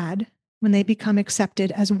and bad, when they become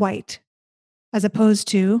accepted as white, as opposed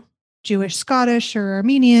to Jewish, Scottish, or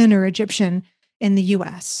Armenian, or Egyptian in the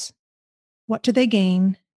US? What do they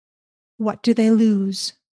gain? What do they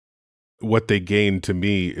lose? What they gain to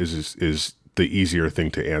me is the easier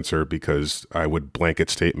thing to answer, because I would blanket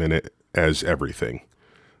statement it as everything.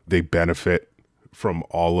 They benefit from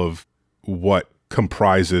all of what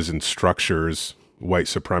comprises and structures white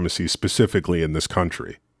supremacy, specifically in this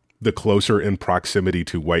country. The closer in proximity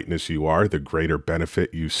to whiteness you are, the greater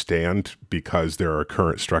benefit you stand, because there are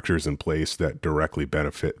current structures in place that directly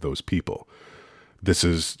benefit those people. This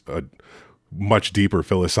is a much deeper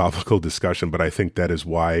philosophical discussion, but I think that is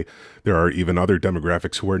why there are even other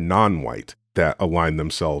demographics who are non-white that align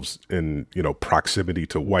themselves in, proximity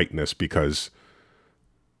to whiteness, because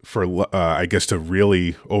I guess to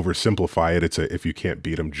really oversimplify it, it's a if you can't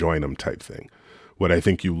beat them, join them type thing. What I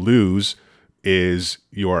think you lose is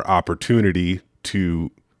your opportunity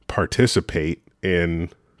to participate in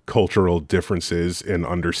cultural differences in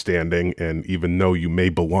understanding, and even though you may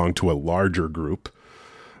belong to a larger group,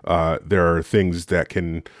 there are things that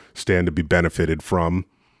can stand to be benefited from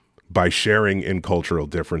by sharing in cultural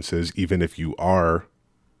differences, even if you are,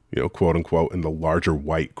 quote unquote, in the larger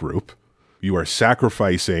white group, you are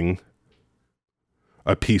sacrificing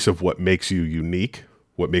a piece of what makes you unique,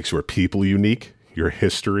 what makes your people unique, your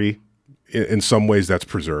history. In some ways that's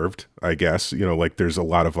preserved, I guess. Like there's a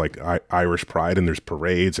lot of like Irish pride, and there's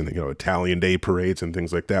parades and, Italian Day parades and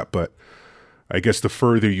things like that. But I guess the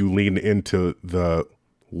further you lean into the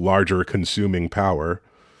larger consuming power,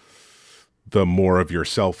 the more of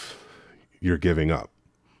yourself you're giving up.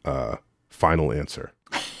 Final answer.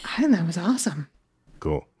 I think that was awesome.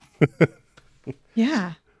 Cool.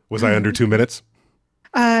 Yeah. Was I under 2 minutes?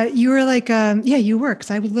 You were like, yeah, you were,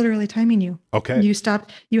 because I was literally timing you. Okay. You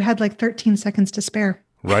stopped. You had like 13 seconds to spare.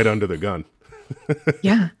 Right under the gun.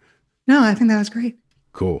 Yeah. No, I think that was great.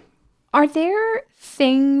 Cool. Are there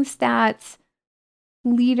things that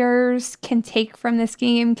leaders can take from this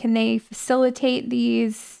game? Can they facilitate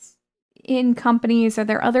these in companies? Are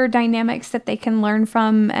there other dynamics that they can learn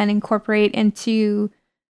from and incorporate into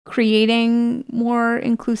creating more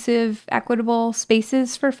inclusive, equitable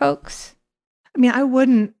spaces for folks? I mean, I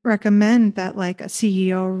wouldn't recommend that like a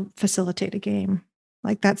CEO facilitate a game.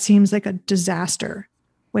 Like that seems like a disaster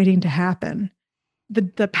waiting to happen.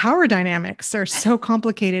 The power dynamics are so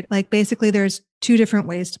complicated. Like basically there's two different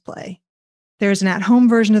ways to play. There's an at-home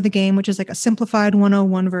version of the game, which is like a simplified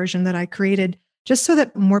 101 version that I created just so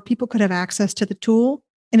that more people could have access to the tool.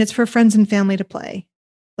 And it's for friends and family to play,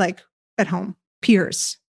 like at home,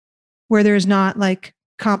 peers, where there's not like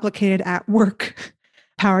complicated at work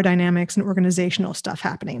power dynamics and organizational stuff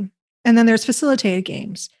happening. And then there's facilitated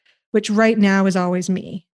games, which right now is always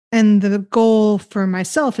me. And the goal for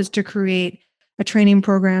myself is to create a training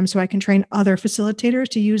program so I can train other facilitators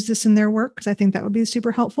to use this in their work, because I think that would be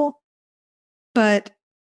super helpful. But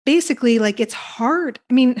basically, like, it's hard.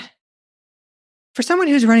 I mean, for someone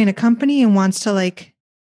who's running a company and wants to, like,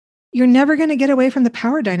 you're never going to get away from the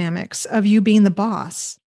power dynamics of you being the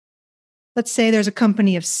boss. Let's say there's a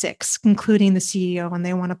company of 6, including the CEO, and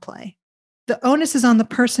they want to play. The onus is on the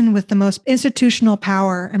person with the most institutional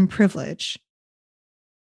power and privilege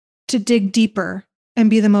to dig deeper and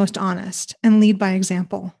be the most honest and lead by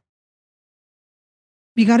example.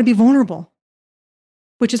 You got to be vulnerable,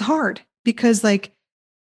 which is hard because, like,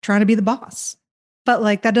 trying to be the boss. But,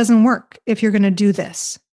 like, that doesn't work if you're going to do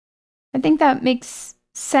this. I think that makes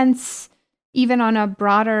sense even on a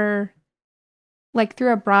broader, like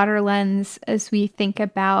through a broader lens, as we think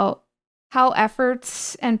about how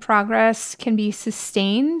efforts and progress can be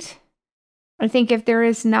sustained. I think if there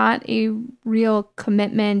is not a real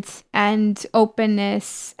commitment and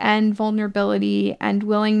openness and vulnerability and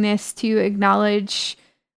willingness to acknowledge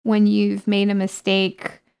when you've made a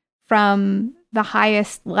mistake from the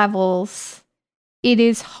highest levels, it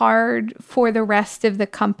is hard for the rest of the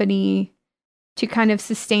company to kind of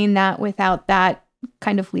sustain that without that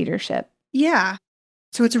kind of leadership. Yeah.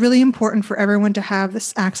 So it's really important for everyone to have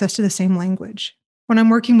this access to the same language. When I'm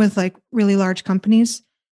working with like really large companies,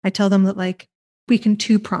 I tell them that, like, we can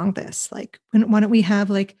 2-prong this. Like, why don't we have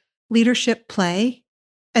like leadership play,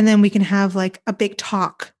 and then we can have like a big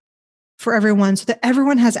talk for everyone so that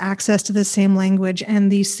everyone has access to the same language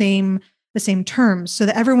and the same terms, so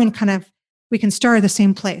that everyone we can start at the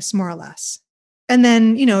same place, more or less. And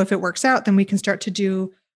then, if it works out, then we can start to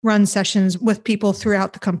do run sessions with people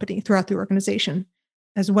throughout the company, throughout the organization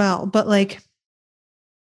as well. But, like,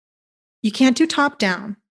 you can't do top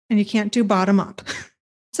down and you can't do bottom up.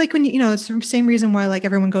 It's like when it's the same reason why, like,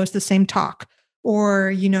 everyone goes to the same talk, or,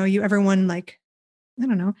 everyone, like, I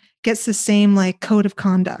don't know, gets the same, like, code of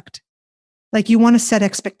conduct. Like, you want to set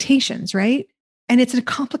expectations, right? And it's a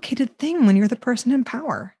complicated thing when you're the person in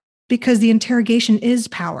power, because the interrogation is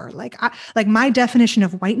power. Like my definition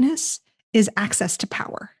of whiteness is access to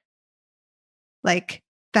power. Like,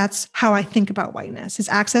 that's how I think about whiteness, is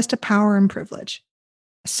access to power and privilege.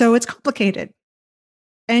 So it's complicated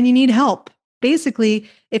and you need help. Basically,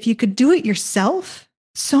 if you could do it yourself,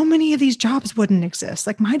 so many of these jobs wouldn't exist.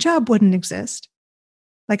 Like, my job wouldn't exist.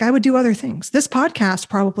 Like, I would do other things. This podcast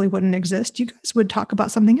probably wouldn't exist. You guys would talk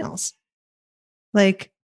about something else.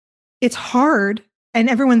 Like, it's hard and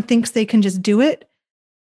everyone thinks they can just do it,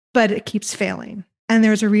 but it keeps failing. And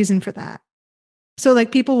there's a reason for that. So,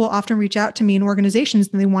 like, people will often reach out to me in organizations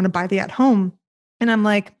and they want to buy the at home. And I'm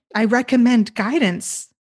like, I recommend guidance.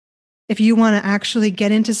 If you want to actually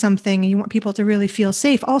get into something and you want people to really feel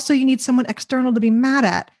safe, also you need someone external to be mad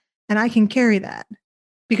at. And I can carry that.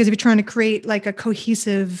 Because if you're trying to create like a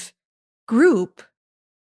cohesive group,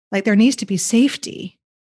 like, there needs to be safety.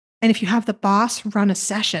 And if you have the boss run a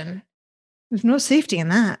session, there's no safety in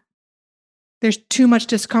that. There's too much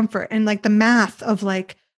discomfort. And, like, the math of,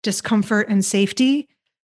 like, discomfort and safety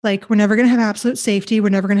Like, we're never going to have absolute safety. We're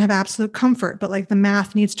never going to have absolute comfort, but like the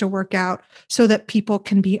math needs to work out so that people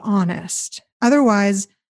can be honest. Otherwise,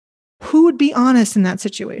 who would be honest in that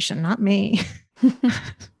situation? Not me.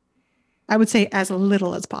 I would say as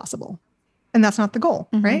little as possible. And that's not the goal,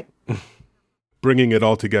 right? Bringing it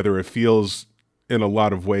all together, it feels in a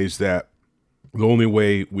lot of ways that the only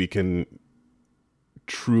way we can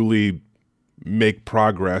truly make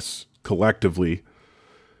progress collectively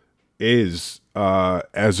is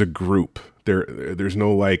as a group. There's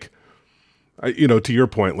no like, to your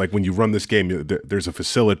point, like when you run this game, there's a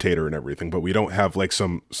facilitator and everything, but we don't have like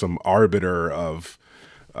some arbiter of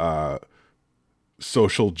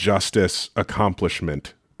social justice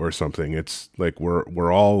accomplishment or something. It's like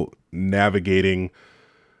we're all navigating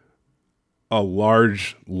a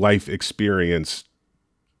large life experience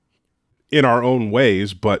in our own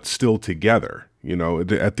ways, but still together.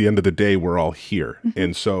 At the end of the day, we're all here.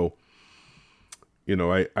 And so,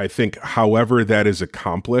 I think however that is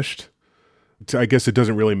accomplished, I guess it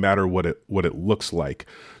doesn't really matter what it looks like,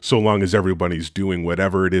 so long as everybody's doing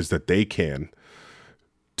whatever it is that they can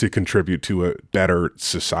to contribute to a better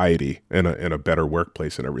society and a better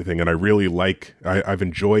workplace and everything. And I really I've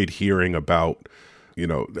enjoyed hearing about,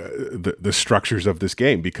 the structures of this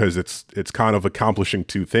game, because it's kind of accomplishing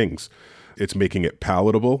two things. It's making it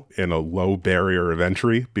palatable and a low barrier of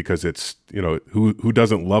entry, because it's, who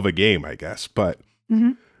doesn't love a game, I guess, but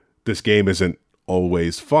this game isn't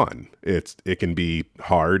always fun. It can be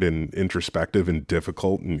hard and introspective and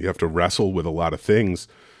difficult, and you have to wrestle with a lot of things.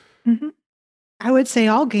 I would say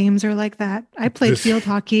all games are like that. I played field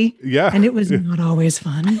hockey, and it was not always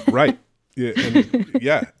fun. Right.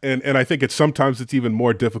 Yeah, and I think sometimes it's even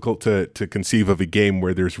more difficult to conceive of a game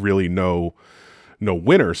where there's really no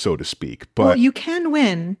winner, so to speak. But you can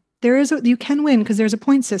win. You can win because there's a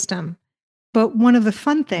point system. But one of the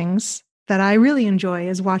fun things that I really enjoy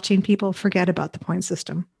is watching people forget about the point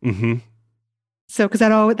system. So, because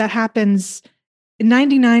that happens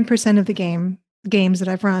 99% of the games that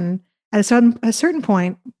I've run. At a certain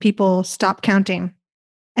point, people stop counting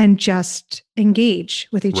and just engage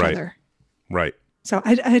with each other. Right. So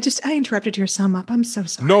I interrupted your sum up. I'm so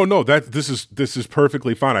sorry. No, this is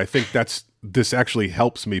perfectly fine. I think this actually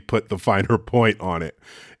helps me put the finer point on it,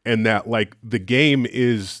 and that like the game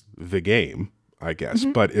is the game, I guess.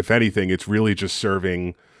 But if anything, it's really just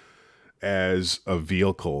serving as a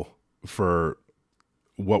vehicle for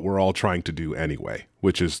what we're all trying to do anyway,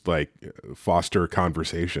 which is like foster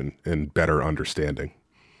conversation and better understanding.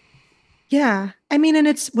 Yeah. I mean, and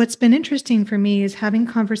what's been interesting for me is having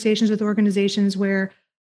conversations with organizations where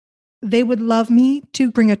they would love me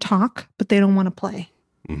to bring a talk, but they don't want to play.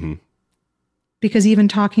 Because even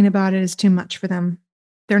talking about it is too much for them.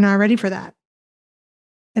 They're not ready for that.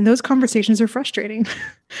 And those conversations are frustrating.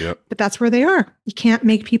 Yep. But that's where they are. You can't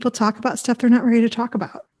make people talk about stuff they're not ready to talk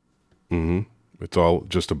about. It's all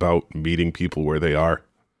just about meeting people where they are.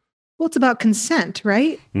 Well, it's about consent,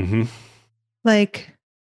 right? Like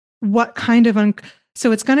what kind of,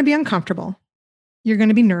 so it's going to be uncomfortable. You're going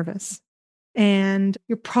to be nervous and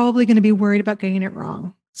you're probably going to be worried about getting it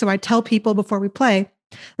wrong. So I tell people before we play,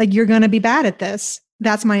 like, you're going to be bad at this.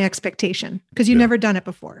 That's my expectation because you've never done it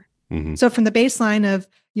before. So from the baseline of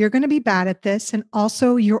you're going to be bad at this. And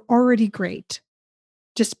also you're already great.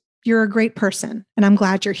 Just, you're a great person and I'm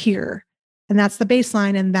glad you're here. And that's the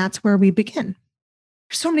baseline. And that's where we begin.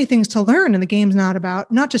 There's so many things to learn. And the game's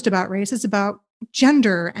not just about race. It's about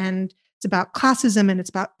gender and it's about classism and it's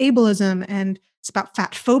about ableism and it's about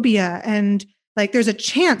fat phobia. And like, there's a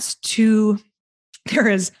chance there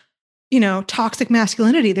is, toxic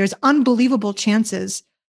masculinity. There's unbelievable chances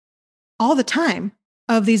all the time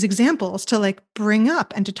of these examples to like bring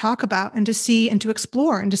up and to talk about and to see and to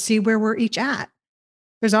explore and to see where we're each at.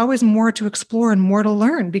 There's always more to explore and more to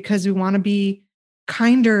learn because we want to be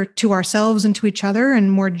kinder to ourselves and to each other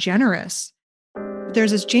and more generous.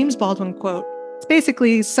 There's this James Baldwin quote. It's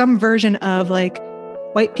basically some version of like,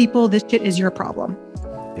 white people, this shit is your problem.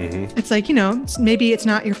 It's like, maybe it's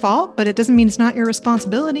not your fault, but it doesn't mean it's not your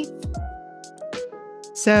responsibility.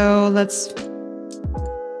 So let's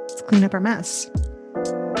clean up our mess.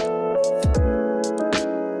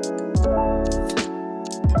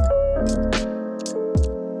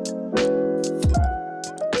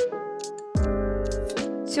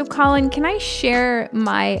 So, Colin, can I share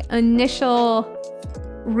my initial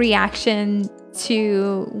reaction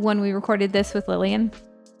to when we recorded this with Lillian?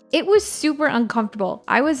 It was super uncomfortable.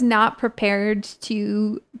 I was not prepared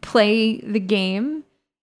to play the game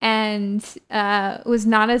and was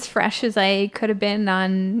not as fresh as I could have been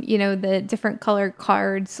on, the different colored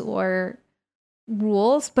cards or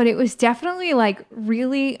rules, but it was definitely like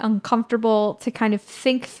really uncomfortable to kind of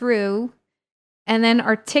think through and then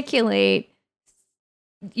articulate,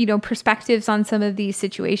 perspectives on some of these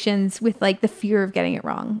situations with like the fear of getting it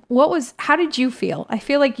wrong. How did you feel? I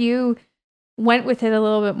feel like you went with it a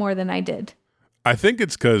little bit more than I did. I think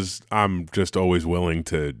it's because I'm just always willing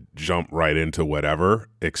to jump right into whatever,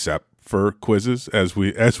 except for quizzes, as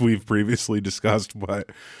we've previously discussed. But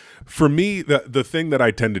for me, the thing that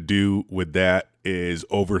I tend to do with that is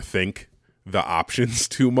overthink the options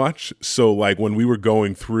too much. So like when we were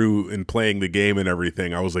going through and playing the game and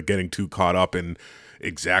everything, I was like getting too caught up in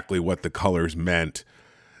exactly what the colors meant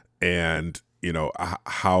and,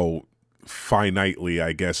 how finitely,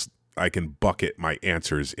 I guess, I can bucket my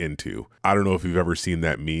answers into. I don't know if you've ever seen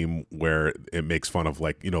that meme where it makes fun of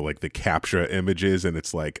like the CAPTCHA images, and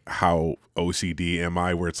it's like, how OCD am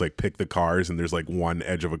I, where it's like pick the cars and there's like one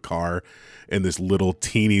edge of a car in this little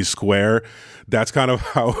teeny square. That's kind of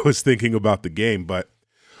how I was thinking about the game. But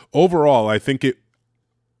overall,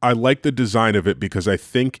 I like the design of it because I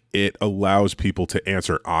think it allows people to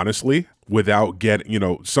answer honestly without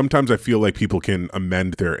getting, sometimes I feel like people can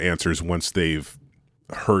amend their answers once they've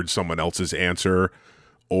heard someone else's answer,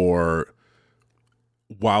 or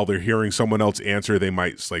while they're hearing someone else answer, they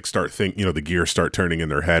might like start the gears start turning in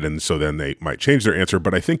their head, and so then they might change their answer.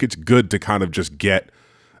 But I think it's good to kind of just get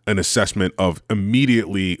an assessment of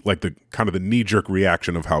immediately like the kind of the knee-jerk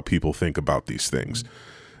reaction of how people think about these things.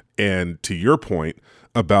 And to your point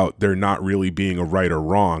about there not really being a right or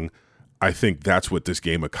wrong, I think that's what this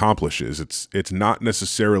game accomplishes. It's not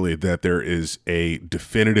necessarily that there is a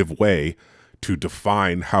definitive way to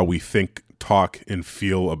define how we think, talk, and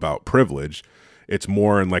feel about privilege. It's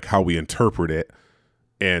more in like how we interpret it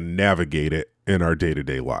and navigate it in our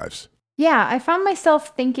day-to-day lives. Yeah, I found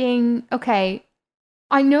myself thinking, okay,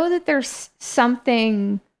 I know that there's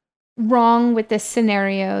something wrong with this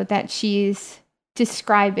scenario that she's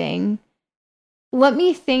describing. Let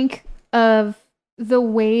me think of the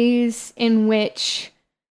ways in which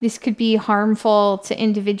this could be harmful to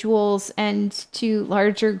individuals and to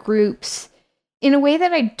larger groups in a way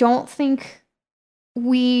that I don't think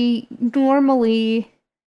we normally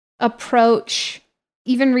approach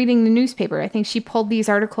even reading the newspaper. I think she pulled these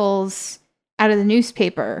articles out of the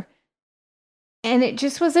newspaper. And it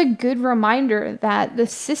just was a good reminder that the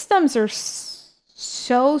systems are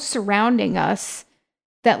so surrounding us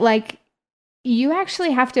that like you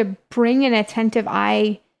actually have to bring an attentive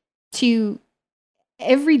eye to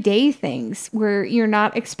everyday things where you're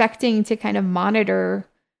not expecting to kind of monitor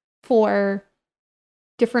for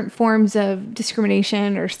different forms of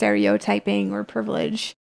discrimination or stereotyping or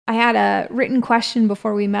privilege. I had a written question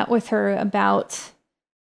before we met with her about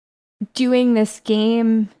doing this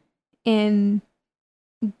game in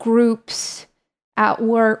groups at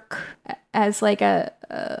work as like a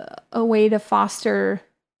way to foster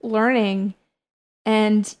learning,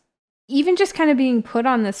 and even just kind of being put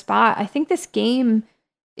on the spot. I think this game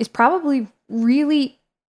is probably really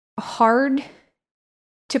hard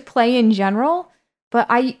to play in general, but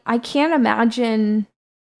I can't imagine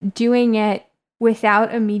doing it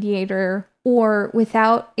without a mediator or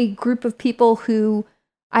without a group of people who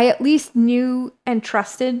I at least knew and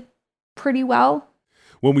trusted pretty well.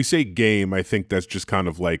 When we say game, I think that's just kind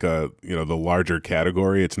of like the larger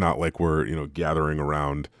category. It's not like we're, gathering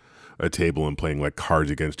around a table and playing like Cards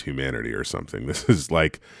Against Humanity or something. This is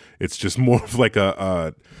like, it's just more of like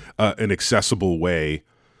an accessible way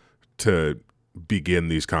to begin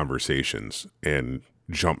these conversations and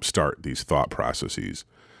jumpstart these thought processes.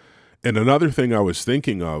 And another thing I was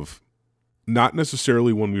thinking of, not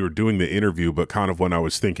necessarily when we were doing the interview, but kind of when I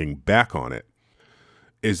was thinking back on it,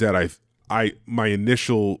 is that my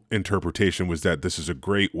initial interpretation was that this is a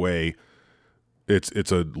great way.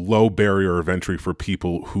 It's a low barrier of entry for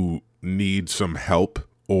people who need some help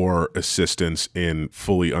or assistance in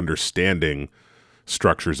fully understanding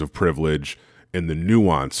structures of privilege and the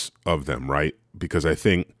nuance of them, right? Because I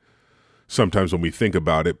think sometimes when we think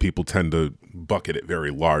about it, people tend to bucket it very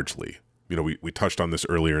largely. We touched on this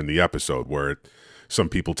earlier in the episode where some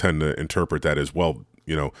people tend to interpret that as, well,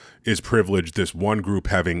 is privilege this one group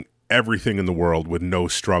having everything in the world with no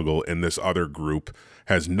struggle, and this other group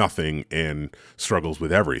has nothing and struggles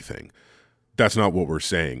with everything? That's not what we're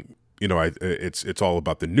saying. It's all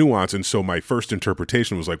about the nuance. And so my first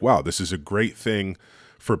interpretation was like, wow, this is a great thing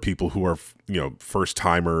for people who are, first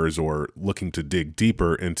timers or looking to dig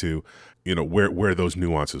deeper into, where those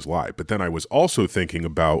nuances lie. But then I was also thinking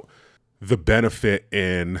about the benefit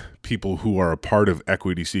in people who are a part of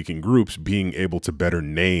equity seeking groups being able to better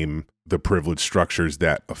name the privilege structures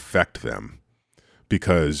that affect them.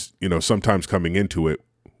 Because, sometimes coming into it,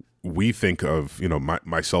 we think of,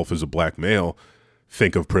 myself as a black male,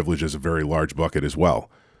 think of privilege as a very large bucket as well.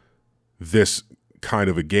 This kind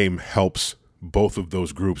of a game helps both of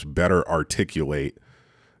those groups better articulate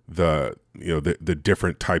the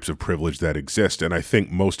different types of privilege that exist. And I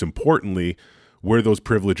think most importantly, where those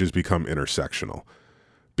privileges become intersectional.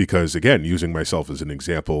 Because again, using myself as an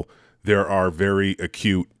example, there are very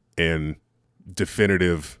acute and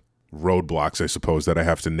definitive roadblocks, I suppose, that I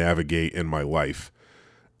have to navigate in my life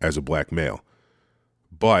as a black male.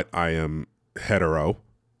 But I am hetero,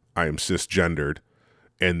 I am cisgendered,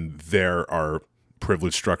 and there are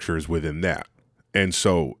privilege structures within that. And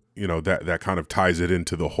so, that kind of ties it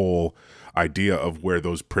into the whole idea of where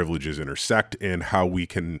those privileges intersect and how we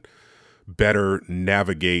can better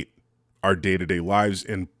navigate our day-to-day lives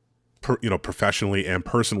and professionally and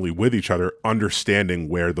personally with each other, understanding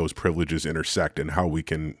where those privileges intersect and how we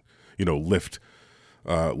can, lift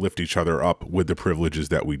each other up with the privileges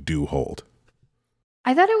that we do hold.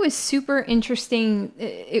 I thought it was super interesting.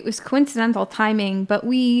 It was coincidental timing, but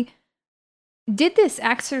we did this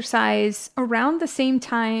exercise around the same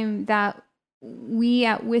time that we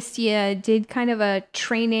at Wistia did kind of a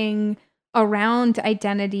training around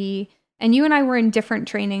identity. And you and I were in different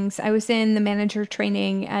trainings. I was in the manager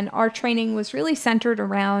training, and our training was really centered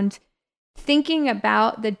around thinking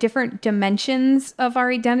about the different dimensions of our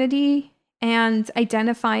identity and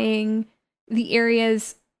identifying the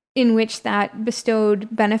areas in which that bestowed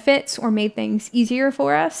benefits or made things easier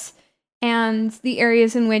for us, and the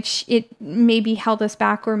areas in which it maybe held us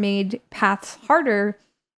back or made paths harder.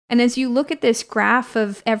 And as you look at this graph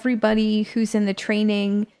of everybody who's in the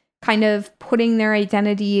training kind of putting their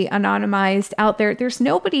identity anonymized out there, there's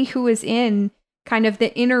nobody who is in kind of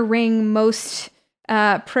the inner ring most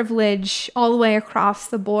privilege all the way across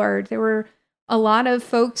the board. There were a lot of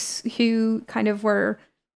folks who kind of were,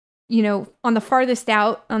 on the farthest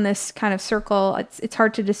out on this kind of circle. It's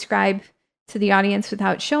hard to describe to the audience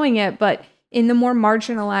without showing it, but in the more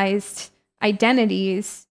marginalized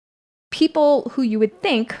identities, people who you would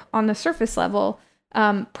think on the surface level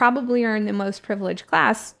probably are in the most privileged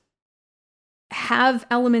class have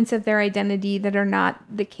elements of their identity that are not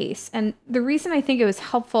the case. And the reason I think it was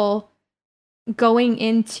helpful going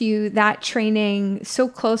into that training so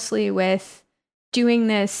closely with doing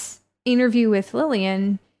this interview with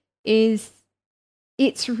Lillian is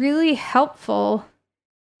it's really helpful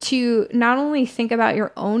to not only think about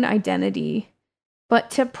your own identity, but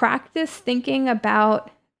to practice thinking about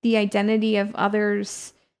the identity of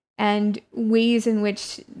others and ways in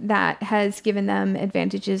which that has given them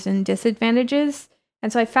advantages and disadvantages.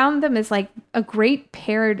 And so I found them as like a great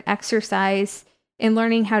paired exercise in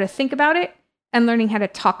learning how to think about it and learning how to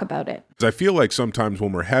talk about it. I feel like sometimes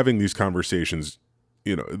when we're having these conversations,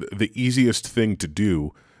 the easiest thing to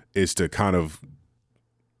do is to kind of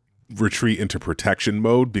retreat into protection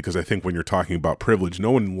mode, because I think when you're talking about privilege,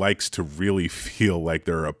 no one likes to really feel like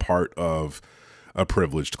they're a part of a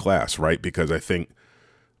privileged class, right? Because I think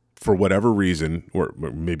for whatever reason, or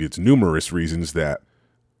maybe it's numerous reasons, that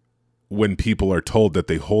when people are told that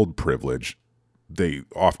they hold privilege, they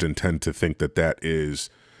often tend to think that that is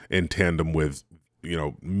in tandem with,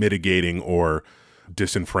 mitigating or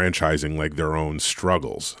disenfranchising like their own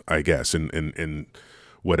struggles, I guess, and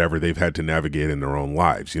whatever they've had to navigate in their own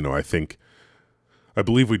lives. I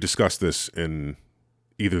believe we discussed this in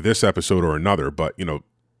either this episode or another, but,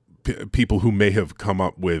 people who may have come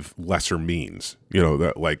up with lesser means,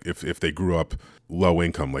 that like if they grew up low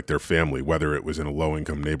income, like their family, whether it was in a low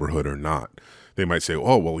income neighborhood or not, they might say,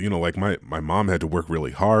 oh, well, like my mom had to work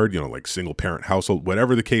really hard, like single parent household,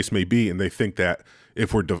 whatever the case may be. And they think that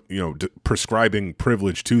if we're, prescribing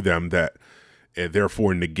privilege to them, that it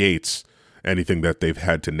therefore negates anything that they've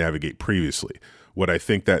had to navigate previously. What I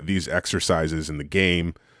think that these exercises in the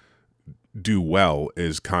game do well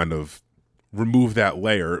is kind of remove that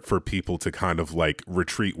layer for people to kind of like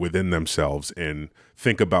retreat within themselves and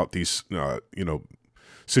think about these,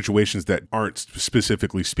 situations that aren't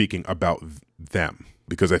specifically speaking about them.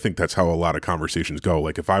 Because I think that's how a lot of conversations go.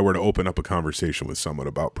 Like if I were to open up a conversation with someone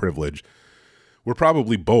about privilege, we're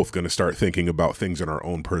probably both going to start thinking about things in our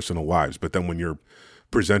own personal lives. But then when you're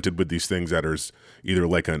presented with these things that are either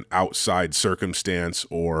like an outside circumstance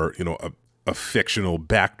or, a fictional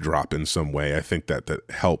backdrop in some way, I think that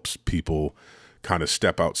helps people kind of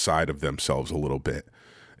step outside of themselves a little bit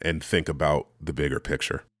and think about the bigger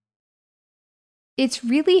picture. It's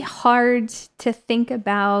really hard to think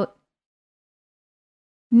about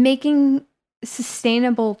making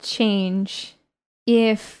sustainable change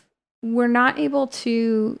if we're not able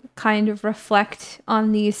to kind of reflect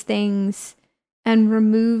on these things and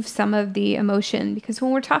remove some of the emotion. Because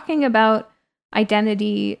when we're talking about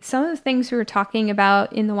identity, some of the things we were talking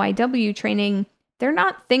about in the YW training, they're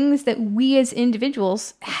not things that we as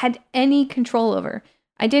individuals had any control over.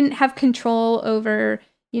 I didn't have control over,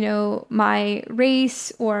 my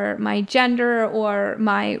race or my gender or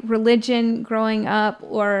my religion growing up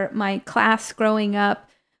or my class growing up.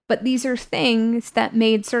 But these are things that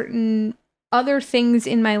made certain other things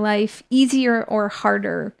in my life easier or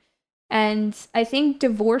harder. And I think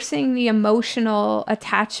divorcing the emotional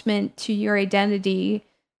attachment to your identity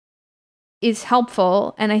is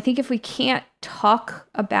helpful. And I think if we can't talk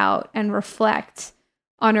about and reflect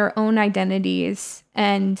on our own identities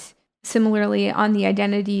and similarly on the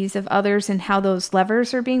identities of others and how those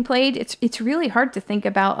levers are being played, it's really hard to think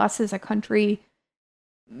about us as a country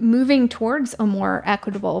moving towards a more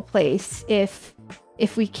equitable place if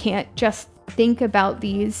we can't just think about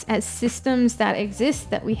these as systems that exist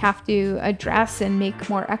that we have to address and make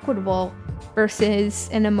more equitable versus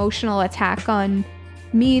an emotional attack on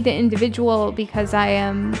me, the individual, because I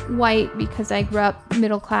am white, because I grew up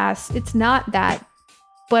middle class. It's not that,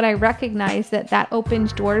 but I recognize that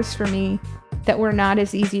opened doors for me that were not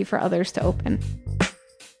as easy for others to open.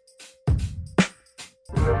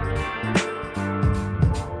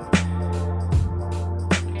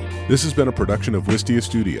 This has been a production of Wistia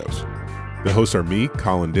Studios. The hosts are me,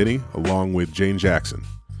 Colin Denny, along with Jane Jackson.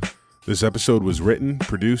 This episode was written,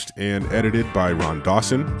 produced, and edited by Ron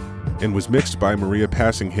Dawson, and was mixed by Maria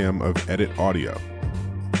Passingham of Edit Audio.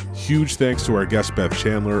 Huge thanks to our guest Beth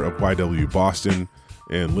Chandler of YW Boston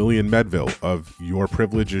and Lillian Medville of Your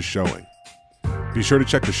Privilege is Showing. Be sure to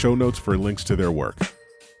check the show notes for links to their work.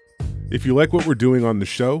 If you like what we're doing on the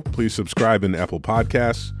show, please subscribe in Apple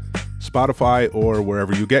Podcasts, Spotify, or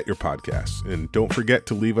wherever you get your podcasts. And don't forget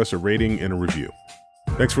to leave us a rating and a review.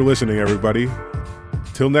 Thanks for listening, everybody.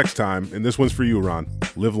 Till next time, and this one's for you, Ron.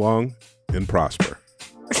 Live long and prosper.